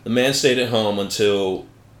 Mm-hmm. The man stayed at home until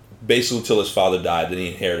his father died. Then he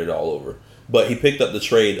inherited it all over. But he picked up the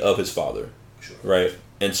trade of his father, Sure. right?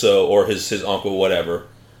 And so, or his uncle, whatever.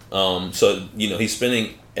 So he's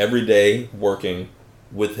spending every day working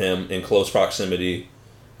with him in close proximity.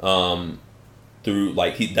 Through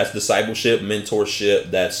that's discipleship, mentorship,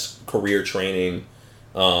 that's career training,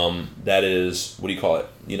 that is, what do you call it?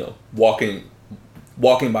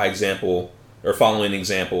 Walking by example or following an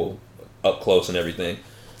example up close and everything.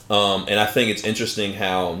 And I think it's interesting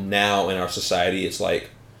how now in our society it's like,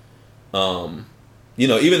 even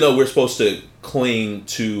though we're supposed to cling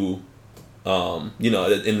to, in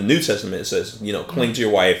the New Testament it says, cling to your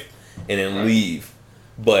wife and then leave.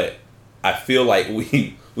 But I feel like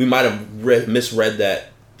we might have misread that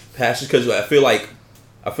passage, because I feel like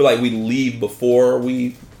we leave before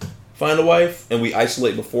we find a wife and we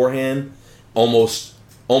isolate beforehand, almost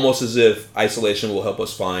as if isolation will help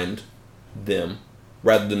us find them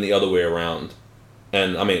rather than the other way around.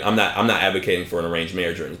 And I mean, I'm not advocating for an arranged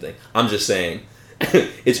marriage or anything. I'm just saying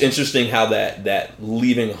it's interesting how that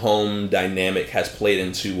leaving home dynamic has played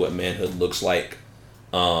into what manhood looks like,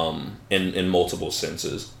 in multiple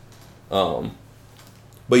senses.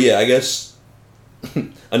 But yeah, I guess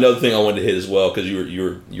another thing I wanted to hit as well, because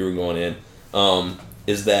you were going in,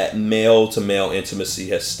 is that male to male intimacy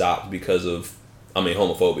has stopped because of,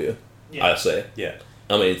 homophobia. Yeah. I'd say. Yeah.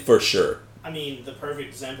 For sure. I mean, the perfect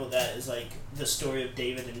example of that is like the story of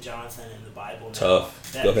David and Jonathan in the Bible. Now,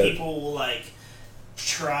 Tough. That Go ahead. people will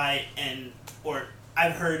try or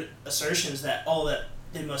I've heard assertions that that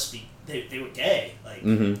they must be they were gay,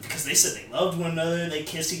 because they said they loved one another, they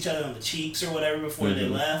kissed each other on the cheeks or whatever before they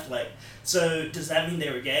left. So does that mean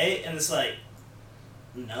they were gay? And it's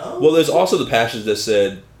no. Well, there's also the passage that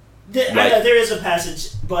said, I know there is a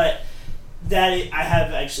passage, but I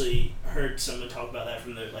have actually heard someone talk about that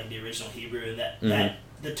from the original Hebrew, that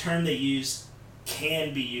the term they use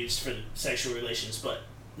can be used for sexual relations, but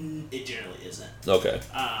it generally isn't. Okay.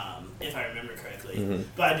 If I remember correctly. Mm-hmm.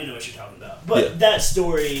 But I do know what you're talking about. But that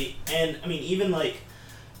story, and even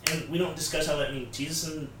and we don't discuss how Jesus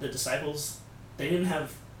and the disciples, they didn't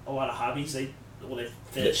have a lot of hobbies. They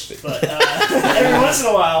fished, but every once in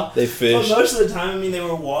a while. They fished. But most of the time, they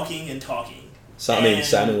were walking and talking. Simon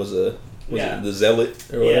was it the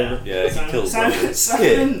zealot or whatever? Yeah, he killed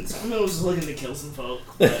Simon was looking to kill some folk.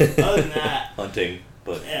 But other than that, hunting,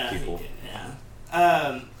 but people. Yeah.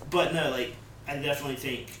 But no, I definitely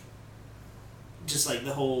think just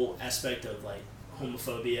the whole aspect of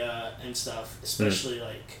homophobia and stuff, especially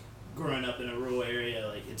growing up in a rural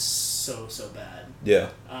area, it's so bad. Yeah.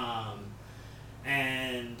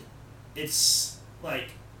 And it's I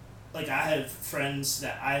have friends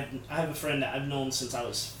that I have a friend that I've known since I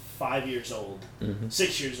was 5 years old,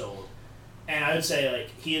 6 years old, and I would say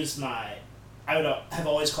he is I would have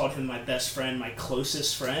always called him my best friend, my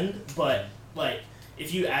closest friend, but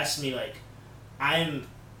if you ask me, I'm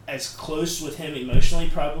as close with him emotionally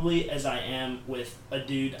probably as I am with a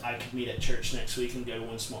dude I could meet at church next week and go to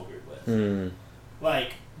one small group with.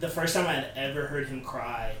 The first time I had ever heard him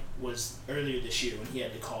cry was earlier this year when he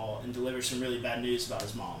had to call and deliver some really bad news about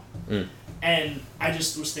his mom. And I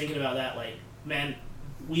just was thinking about that, man,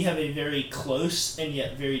 we have a very close and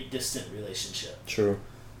yet very distant relationship. True.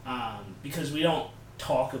 Because we don't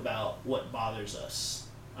talk about what bothers us.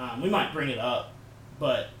 We might bring it up,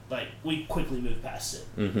 but we quickly move past it.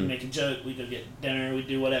 We make a joke, we go get dinner, we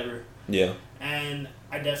do whatever. Yeah. And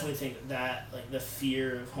I definitely think that the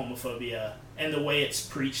fear of homophobia and the way it's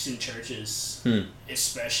preached in churches,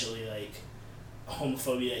 especially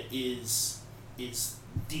homophobia is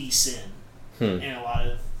the sin in a lot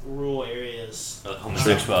of rural areas.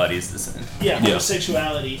 Homosexuality is the sin. Yeah,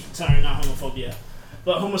 homosexuality. Sorry, not homophobia,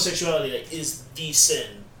 but homosexuality is the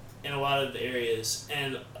sin in a lot of the areas,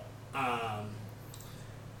 and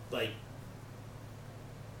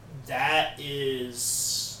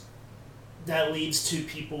that leads to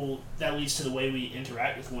the way we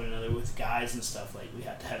interact with one another, with guys and stuff. We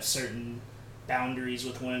have to have certain boundaries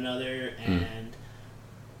with one another, and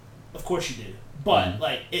of course you do, but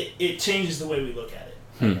it changes the way we look at it,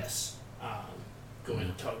 I guess.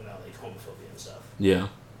 Talking about homophobia and stuff. Yeah.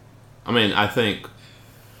 I think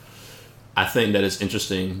that it's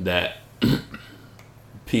interesting that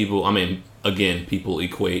people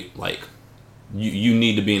equate you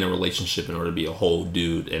need to be in a relationship in order to be a whole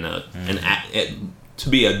dude and to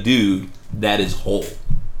be a dude that is whole.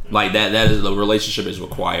 Like that is the relationship is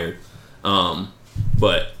required. But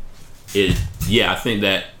I think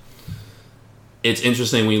that it's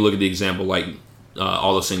interesting when you look at the example, like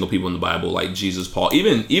all the single people in the Bible, like Jesus, Paul,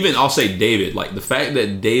 even I'll say David. Like the fact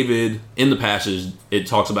that David in the passage, it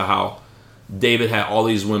talks about how David had all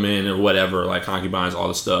these women or whatever, like concubines, all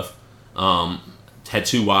this stuff. Had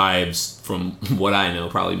 2 wives, from what I know,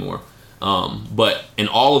 probably more. But in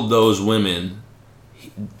all of those women,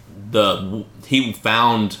 he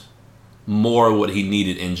found more of what he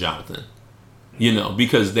needed in Jonathan. You know,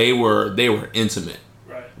 because they were intimate.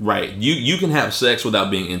 Right. You can have sex without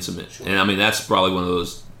being intimate. Sure. And I mean that's probably one of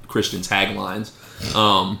those Christian taglines.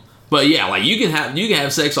 But yeah, like you can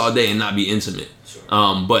have sex all day and not be intimate. Sure.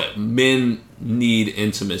 But men need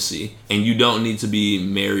intimacy, and you don't need to be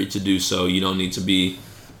married to do so. You don't need to be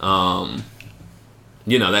that's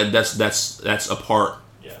apart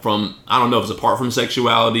from, I don't know if it's apart from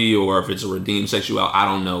sexuality or if it's a redeemed sexuality. I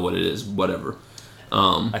don't know what it is, whatever.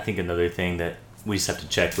 I think another thing that we just have to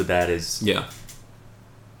check with that is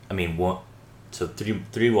I mean, so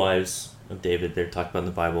three wives of David, they're talked about in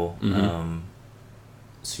the Bible. Mm-hmm.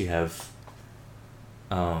 So you have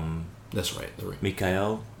that's right.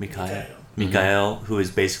 Michael, Mm-hmm. who is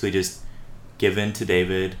basically just given to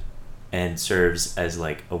David and serves as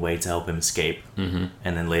like a way to help him escape. Mm-hmm.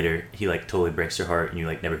 And then later he like totally breaks her heart and you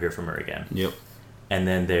like never hear from her again. Yep. And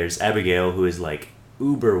then there's Abigail, who is like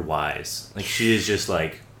uber wise. Like she is just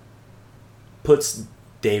like puts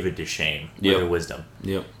David to shame with her wisdom.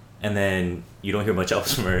 Yep. And then you don't hear much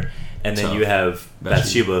else from her. And then you have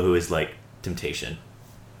Bathsheba, who is like temptation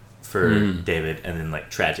for David, and then like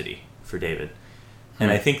tragedy for David. And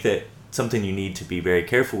I think that something you need to be very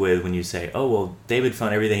careful with when you say, oh, well, David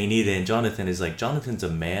found everything he needed in Jonathan, is like Jonathan's a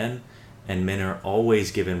man, and men are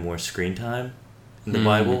always given more screen time in the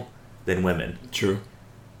Bible than women. True.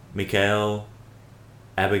 Michal,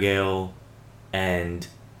 Abigail, and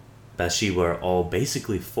Bathsheba are all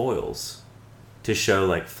basically foils to show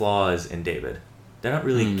like flaws in David. They're not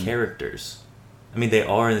really characters. I mean, they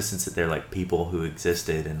are in the sense that they're like people who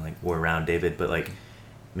existed and like were around David, but like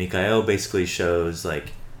Michal basically shows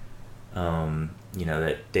like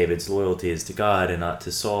that David's loyalty is to God and not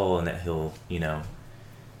to Saul, and that he'll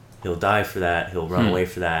die for that, he'll run away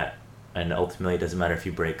for that, and ultimately it doesn't matter if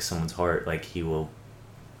you break someone's heart, like he will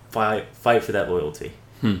fight for that loyalty.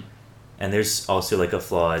 And there's also like a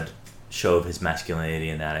flawed show of his masculinity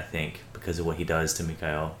in that, I think, because of what he does to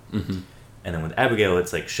Michal. And then with Abigail,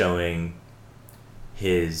 it's like showing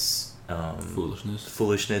his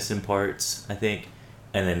foolishness in parts, I think.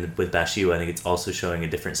 And then with Bathsheba, I think it's also showing a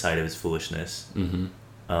different side of his foolishness.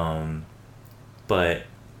 But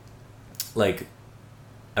like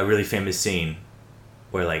a really famous scene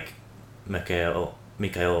where like Michal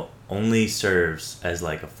only serves as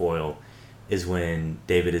like a foil is when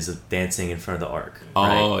David is dancing in front of the ark.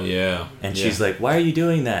 Oh, right? yeah. And she's like, why are you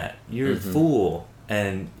doing that? You're a fool.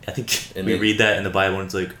 And I think we read that in the Bible and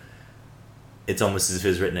it's like, it's almost as if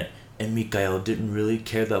it's written it, and Michal didn't really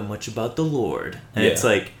care that much about the Lord. And it's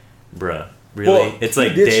like, bruh, really? Well, it's like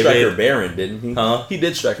he did David... strike her barren, didn't he? Huh? He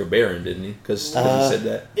did strike her barren, didn't he? Because he said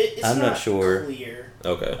that. It's I'm not sure. Clear.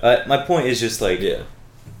 Okay. My point is just like, yeah.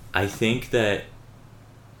 I think that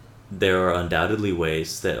there are undoubtedly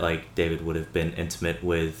ways that like David would have been intimate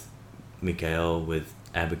with Michal, with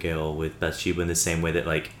Abigail, with Bathsheba, in the same way that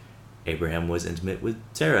like Abraham was intimate with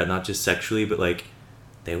Sarah, not just sexually, but like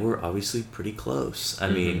they were obviously pretty close. I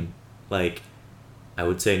mean, like I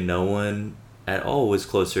would say no one at all was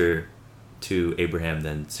closer to Abraham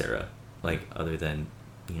than Sarah, like other than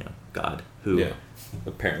God, who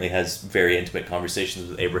apparently has very intimate conversations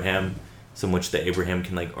with Abraham, so much that Abraham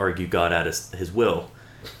can like argue God out of his will.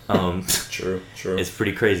 True. It's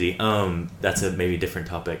pretty crazy. That's a maybe different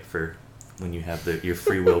topic for when you have your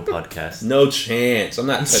free will podcast. No chance. I'm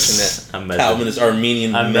not touching that. I'm messing. Calvinist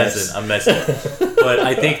Armenian mess. I'm messing. But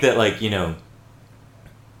I think that like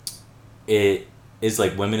it is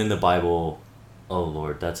like women in the Bible. Oh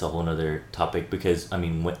Lord, that's a whole nother topic, because I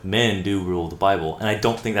mean men do rule the Bible, and I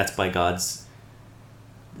don't think that's by God's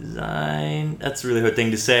design. That's a really hard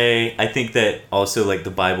thing to say. I think that also like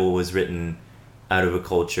the Bible was written out of a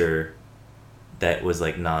culture that was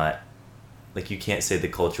like not, like you can't say the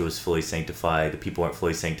culture was fully sanctified, the people aren't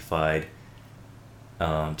fully sanctified.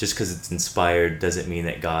 Just because it's inspired doesn't mean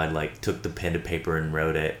that God like took the pen to paper and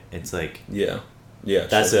wrote it. It's like yeah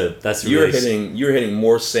that's you're really hitting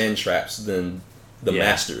more sand traps than the Yeah.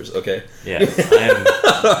 masters. Okay, Yeah,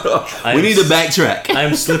 I we am need to backtrack.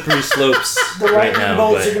 I'm slippery slopes The right lightning now,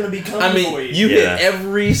 bolts are but going to be coming I for mean, you. you Yeah. hit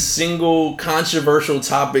every single controversial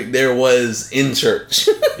topic there was in church.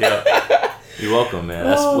 yeah, you're welcome, man.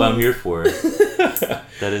 That's what I'm here for.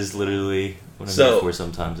 That is literally what I'm So, here for.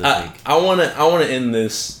 Sometimes I think. I wanna end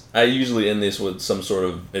this. I usually end this with some sort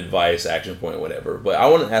of advice, action point, whatever. But I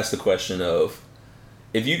want to ask the question of,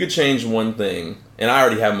 if you could change one thing, and I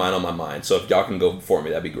already have mine on my mind, so if y'all can go before me,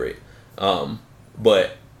 that'd be great.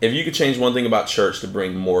 But if you could change one thing about church to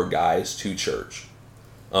bring more guys to church,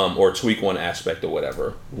 or tweak one aspect or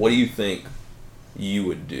whatever, what do you think you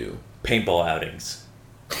would do? Paintball outings.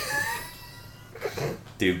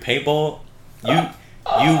 Dude, paintball,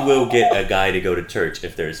 you will get a guy to go to church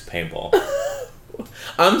if there's paintball.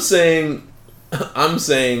 I'm saying,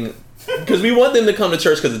 because we want them to come to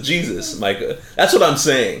church because of Jesus, Micah. That's what I'm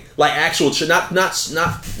saying. Like actual church, not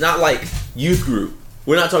like youth group.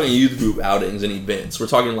 We're not talking youth group outings and events. We're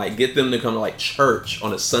talking like get them to come to like church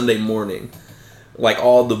on a Sunday morning, like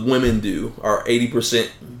all the women do, our 80%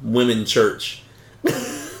 women church.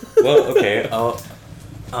 Well, okay.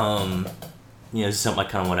 This is something I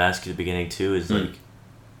kind of want to ask you at the beginning too. Is like,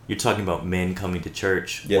 you're talking about men coming to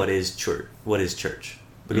church. Yeah. What is church? What is church?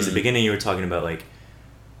 Because at the beginning you were talking about like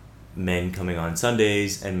men coming on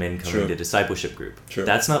Sundays and men coming True. to discipleship group. True.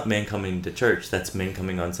 That's not men coming to church. That's men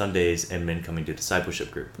coming on Sundays and men coming to discipleship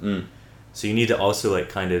group. So you need to also like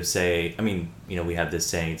kind of say, I mean, we have this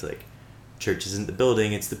saying, it's like, church isn't the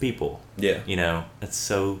building, it's the people. Yeah. That's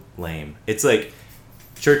so lame. It's like,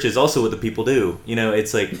 church is also what the people do.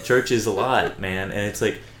 It's like, church is a lot, man. And it's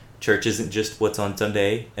like, church isn't just what's on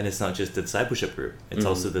Sunday, and it's not just the discipleship group. It's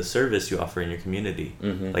also the service you offer in your community,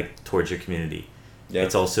 like towards your community. Yeah.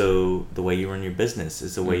 It's also the way you run your business.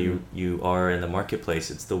 It's the way you are in the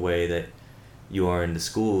marketplace. It's the way that you are in the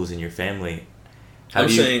schools and your family. I'm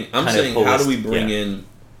saying, how do we bring yeah. in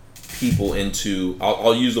people into?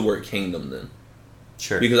 I'll use the word kingdom then,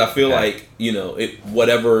 Sure. because I feel Okay. like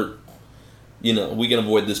we can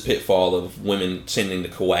avoid this pitfall of women tending to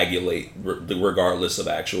coagulate regardless of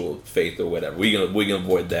actual faith or whatever. We can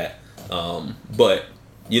avoid that. But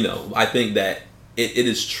I think that it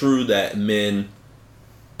is true that men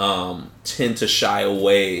tend to shy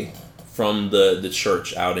away from the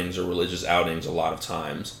church outings or religious outings a lot of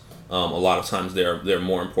times. A lot of times there are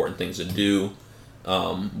more important things to do.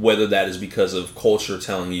 Whether that is because of culture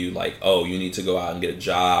telling you like, oh, you need to go out and get a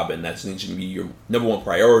job, and that needs to be your number one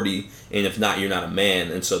priority, and if not, you're not a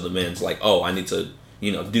man. And so the man's like, oh, I need to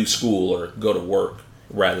do school or go to work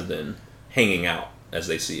rather than hanging out as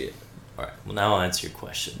they see it. All right. Well, now I'll answer your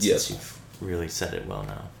question. Yes. Since you've really said it well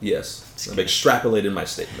now. Yes, I've extrapolated my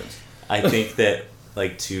statements. I think that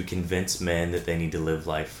like to convince men that they need to live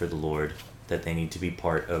life for the Lord, that they need to be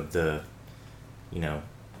part of the,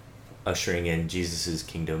 ushering in Jesus's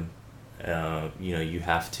kingdom. You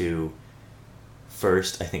have to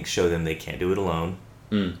first, I think, show them they can't do it alone.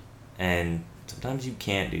 And sometimes you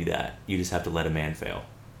can't do that. You just have to let a man fail.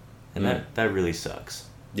 And that really sucks.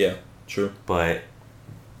 Yeah, true. But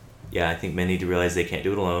yeah, I think men need to realize they can't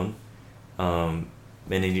do it alone.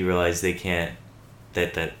 Men need to realize they can't,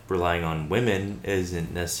 that relying on women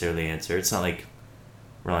isn't necessarily the answer. It's not like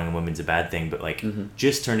relying on women's a bad thing, but like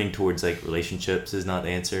just turning towards like relationships is not the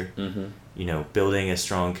answer. Building a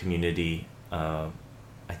strong community, I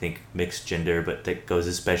think mixed gender, but that goes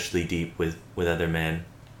especially deep with other men.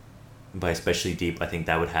 By especially deep, I think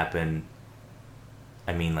that would happen,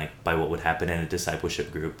 by what would happen in a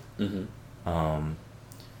discipleship group.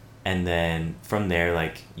 And then from there,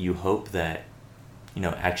 like, you hope that,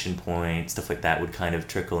 action points, stuff like that would kind of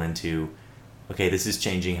trickle into, okay, this is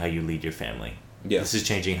changing how you lead your family. Yeah. This is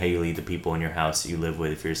changing how you lead the people in your house that you live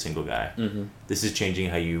with if you're a single guy. This is changing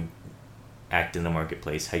how you act in the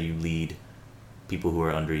marketplace, how you lead people who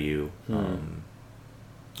are under you.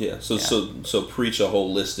 Yeah. So preach a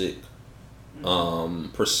holistic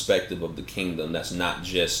perspective of the kingdom. That's not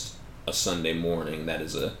just a Sunday morning. That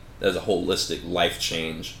is a holistic life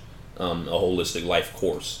change, a holistic life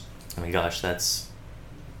course. I mean, gosh, that's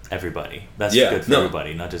everybody. That's Yeah, good for no.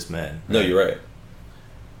 everybody, not just men. No, you're right.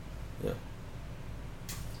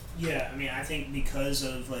 Yeah, I think because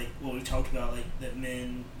of like what we talked about, like that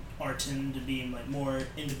men tend to be like more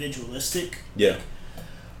individualistic. Yeah.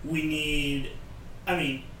 We need,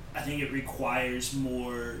 I think it requires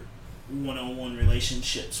more one-on-one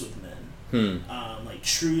relationships with men. Like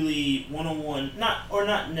truly one-on-one,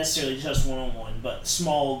 not necessarily just one-on-one, but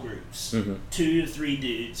small groups, 2 to 3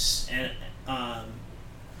 dudes,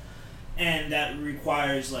 and that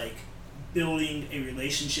requires like building a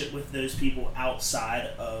relationship with those people outside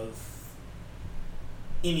of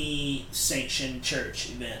any sanctioned church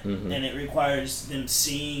event, Mhm. and it requires them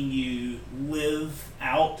seeing you live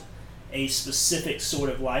out a specific sort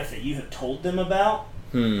of life that you have told them about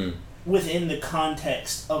within the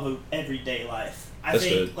context of a everyday life. I That's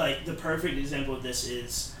think good. like the perfect example of this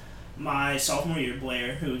is my sophomore year,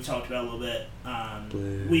 Blair, who we talked about a little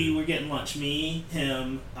bit. We were getting lunch, me,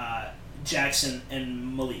 him, Jackson,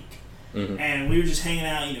 and Malik. Mhm. And we were just hanging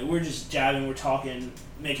out, you know, we're just jabbing, we're talking,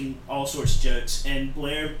 making all sorts of jokes. And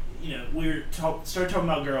Blair, you know, we were started talking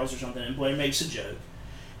about girls or something, and Blair makes a joke.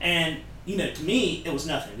 And, you know, to me, it was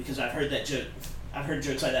nothing because I've heard that joke. I've heard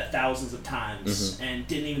jokes like that thousands of times and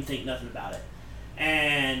didn't even think nothing about it.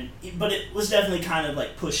 But it was definitely kind of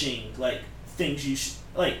like pushing, like, things you should,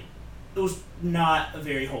 like, it was not a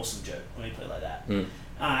very wholesome joke, let me put it like that.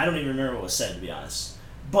 I don't even remember what was said, to be honest.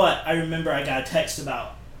 But I remember I got a text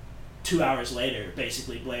about 2 hours later,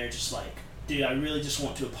 basically Blair just like, dude, I really just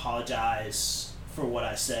want to apologize for what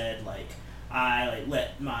I said. Like, I like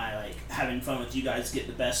let my like having fun with you guys get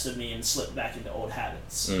the best of me and slip back into old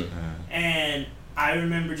habits. And I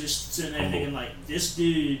remember just sitting there thinking like, this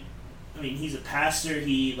dude, I mean, he's a pastor,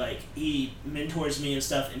 he mentors me and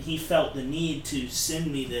stuff, and he felt the need to send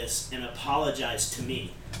me this and apologize to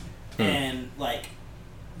me. And like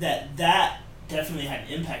that definitely had an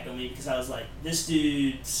impact on me because I was like, this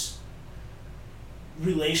dude's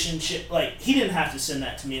relationship, like, he didn't have to send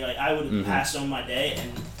that to me. Like, I would have passed on my day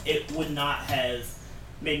and it would not have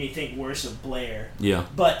made me think worse of Blair. Yeah.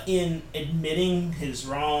 But in admitting his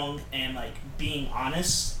wrong and like being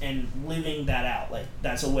honest and living that out, like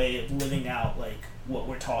that's a way of living out like what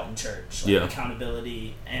we're taught in church, like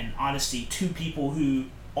accountability and honesty to people who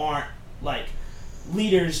aren't like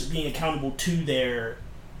leaders, being accountable to their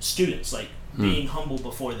students, like being humble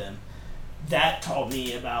before them. That taught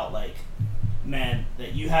me about like, man,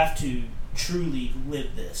 that you have to truly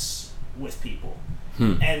live this with people.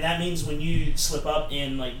 And that means when you slip up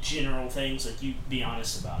in like general things, like you be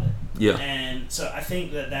honest about it. Yeah. And so I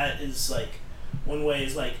think that is like one way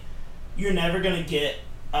is like, you're never gonna get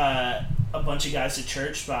a bunch of guys to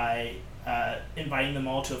church by inviting them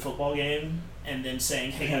all to a football game and then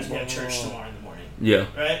saying, hey guys, we have church tomorrow in the morning. Yeah.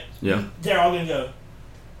 Right? Yeah. They're all gonna go,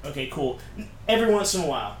 okay, cool. Every once in a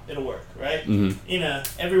while it'll work, right? You know,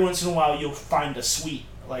 every once in a while you'll find a suite,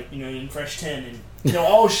 like, you know, in Fresh 10, and they'll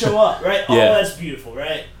all show up, right? Oh, that's beautiful,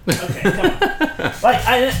 right? Okay, come on. Like,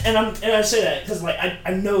 I say that because like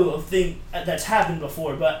I know of thing that's happened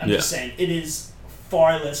before, but I'm just saying it is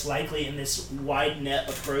far less likely in this wide net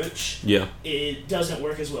approach. Yeah, it doesn't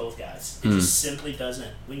work as well with guys. It just simply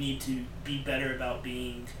doesn't. We need to be better about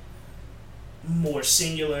being more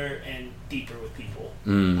singular and deeper with people,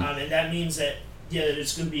 and that means that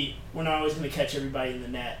it's gonna be, we're not always gonna catch everybody in the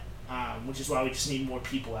net, which is why we just need more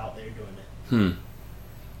people out there doing it.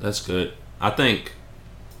 That's good. I think,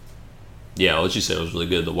 what you said was really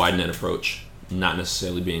good. The wide net approach, not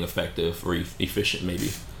necessarily being effective or efficient, maybe.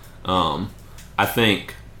 I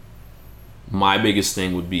think my biggest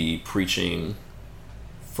thing would be preaching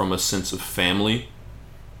from a sense of family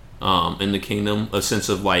in the kingdom, a sense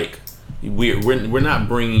of like, we're not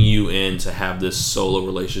bringing you in to have this solo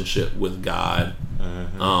relationship with God,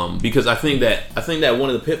 because I think that one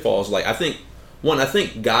of the pitfalls, like I think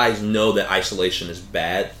guys know that isolation is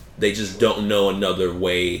bad. They just don't know another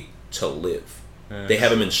way to live. They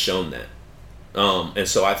haven't been shown that, and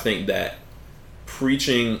so I think that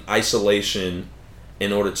preaching isolation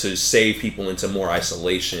in order to save people into more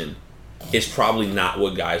isolation is probably not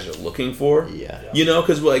what guys are looking for. You know,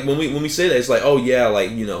 because like when we say that, it's like, oh yeah,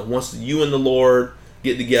 like, you know, once you and the Lord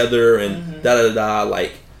get together and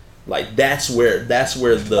like that's where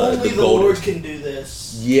the only the the gold Lord is. can do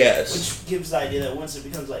this. Yes, which gives the idea that once it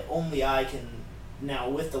becomes like only I can now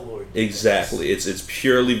with the Lord do exactly. this. It's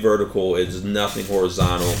purely vertical. It's nothing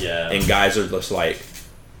horizontal. And guys are just like,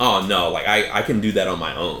 oh no, like I can do that on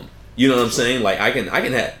my own. You know what I'm saying? Like I can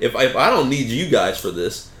have, if I don't need you guys for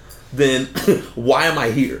this, then why am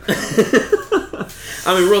I here?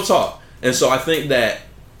 I mean, real talk. And so I think that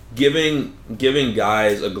giving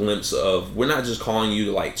guys a glimpse of, we're not just calling you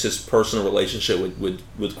to like just personal relationship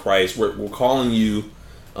with Christ. We're calling you,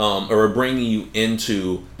 or we're bringing you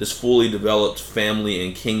into this fully developed family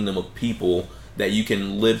and kingdom of people that you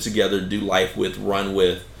can live together, do life with, run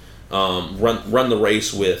with, run the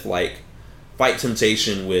race with, like fight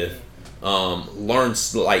temptation with, learn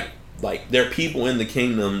like there are people in the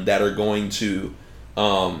kingdom that are going to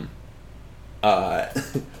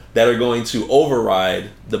override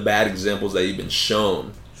the bad examples that you've been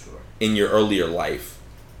shown in your earlier life.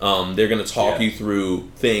 They're going to talk you through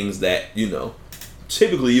things that, you know,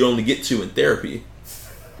 typically you only get to in therapy.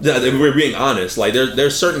 If we're being honest, like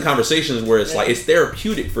there's certain conversations where it's like it's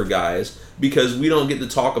therapeutic for guys because we don't get to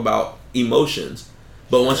talk about emotions.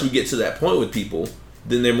 But once we get to that point with people,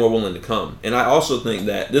 then they're more willing to come. And I also think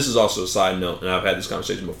that this is also a side note, and I've had this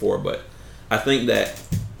conversation before, but I think that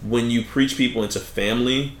when you preach people into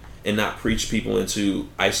family and not preach people into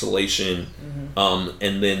isolation,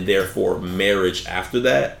 and then therefore marriage after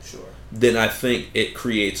that, then I think it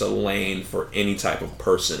creates a lane for any type of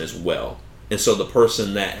person as well. And so the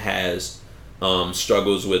person that has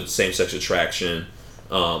struggles with same-sex attraction,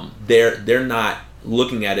 they're not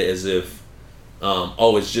looking at it as if,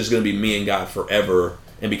 it's just going to be me and God forever,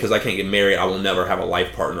 and because I can't get married, I will never have a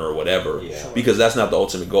life partner or whatever. Because that's not the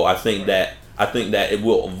ultimate goal. I think that it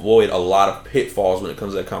will avoid a lot of pitfalls when it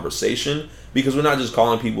comes to that conversation, because we're not just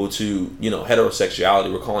calling people to,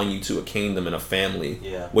 heterosexuality. We're calling you to a kingdom and a family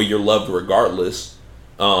where you're loved regardless.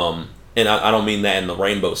 And I don't mean that in the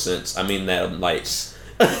rainbow sense. I mean that like,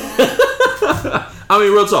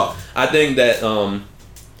 real talk. I think that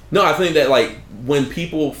I think that like when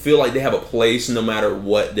people feel like they have a place, no matter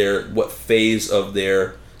what phase of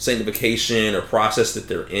their sanctification or process that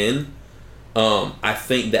they're in, I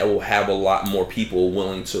think that will have a lot more people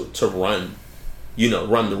willing to run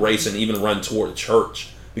the race and even run toward the church,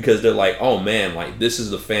 because they're like, oh man, like this is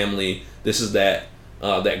the family, this is that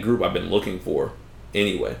group I've been looking for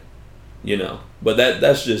anyway, But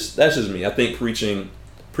that's just me. I think preaching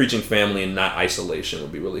family and not isolation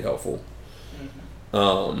would be really helpful.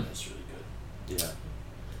 That's really good. Yeah.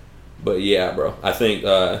 But yeah, bro, I think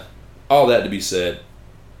all that to be said,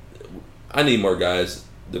 I need more guys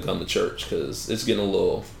to come to church because it's getting a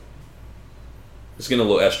little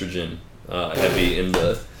estrogen heavy in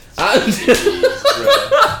the.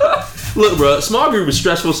 Look, bro, small group is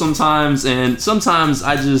stressful sometimes, and sometimes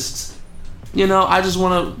I just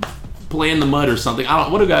want to play in the mud or something.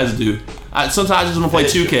 What do guys do? Sometimes I just want to play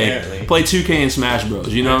 2K. Apparently. Play 2K and Smash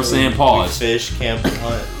Bros. You know what I'm saying? Pause. We fish, camp, and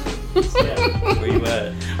hunt. Where you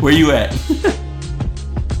at? Where you at?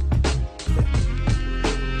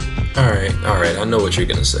 All right. I know what you're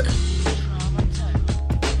gonna say.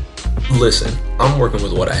 Listen, I'm working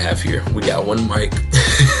with what I have here. We got one mic.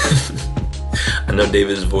 I know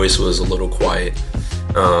David's voice was a little quiet,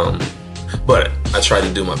 but I tried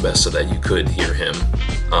to do my best so that you could hear him,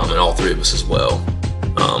 and all three of us as well.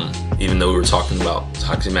 Even though we were talking about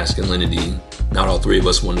toxic masculinity, not all three of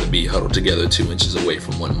us wanted to be huddled together 2 inches away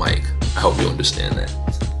from one mic. I hope you understand that.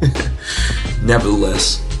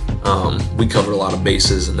 Nevertheless, we covered a lot of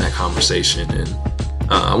bases in that conversation, and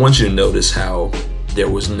I want you to notice how there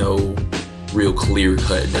was no real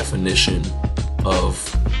clear-cut definition of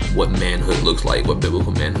what manhood looks like, what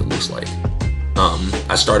biblical manhood looks like.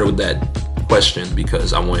 I started with that question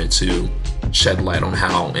because I wanted to shed light on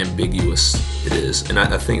how ambiguous it is, and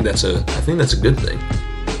I think that's a good thing.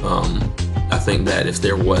 I think that if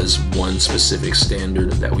there was one specific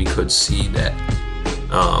standard that we could see that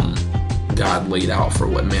God laid out for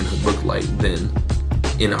what manhood looked like, then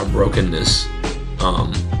in our brokenness,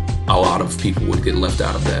 a lot of people would get left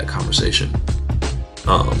out of that conversation.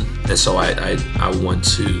 And so I want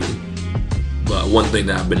to. One thing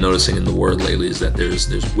that I've been noticing in the Word lately is that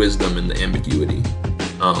there's wisdom in the ambiguity.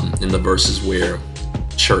 In the verses where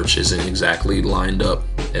church isn't exactly lined up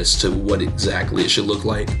as to what exactly it should look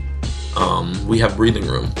like, we have breathing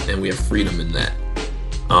room and we have freedom in that.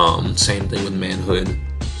 Same thing with manhood.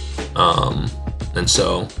 And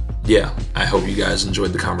so, yeah, I hope you guys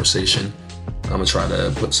enjoyed the conversation. I'm gonna try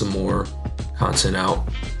to put some more content out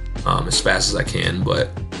as fast as I can,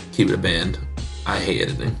 but keep it a band. I hate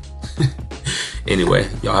editing. Anyway,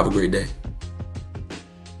 y'all have a great day.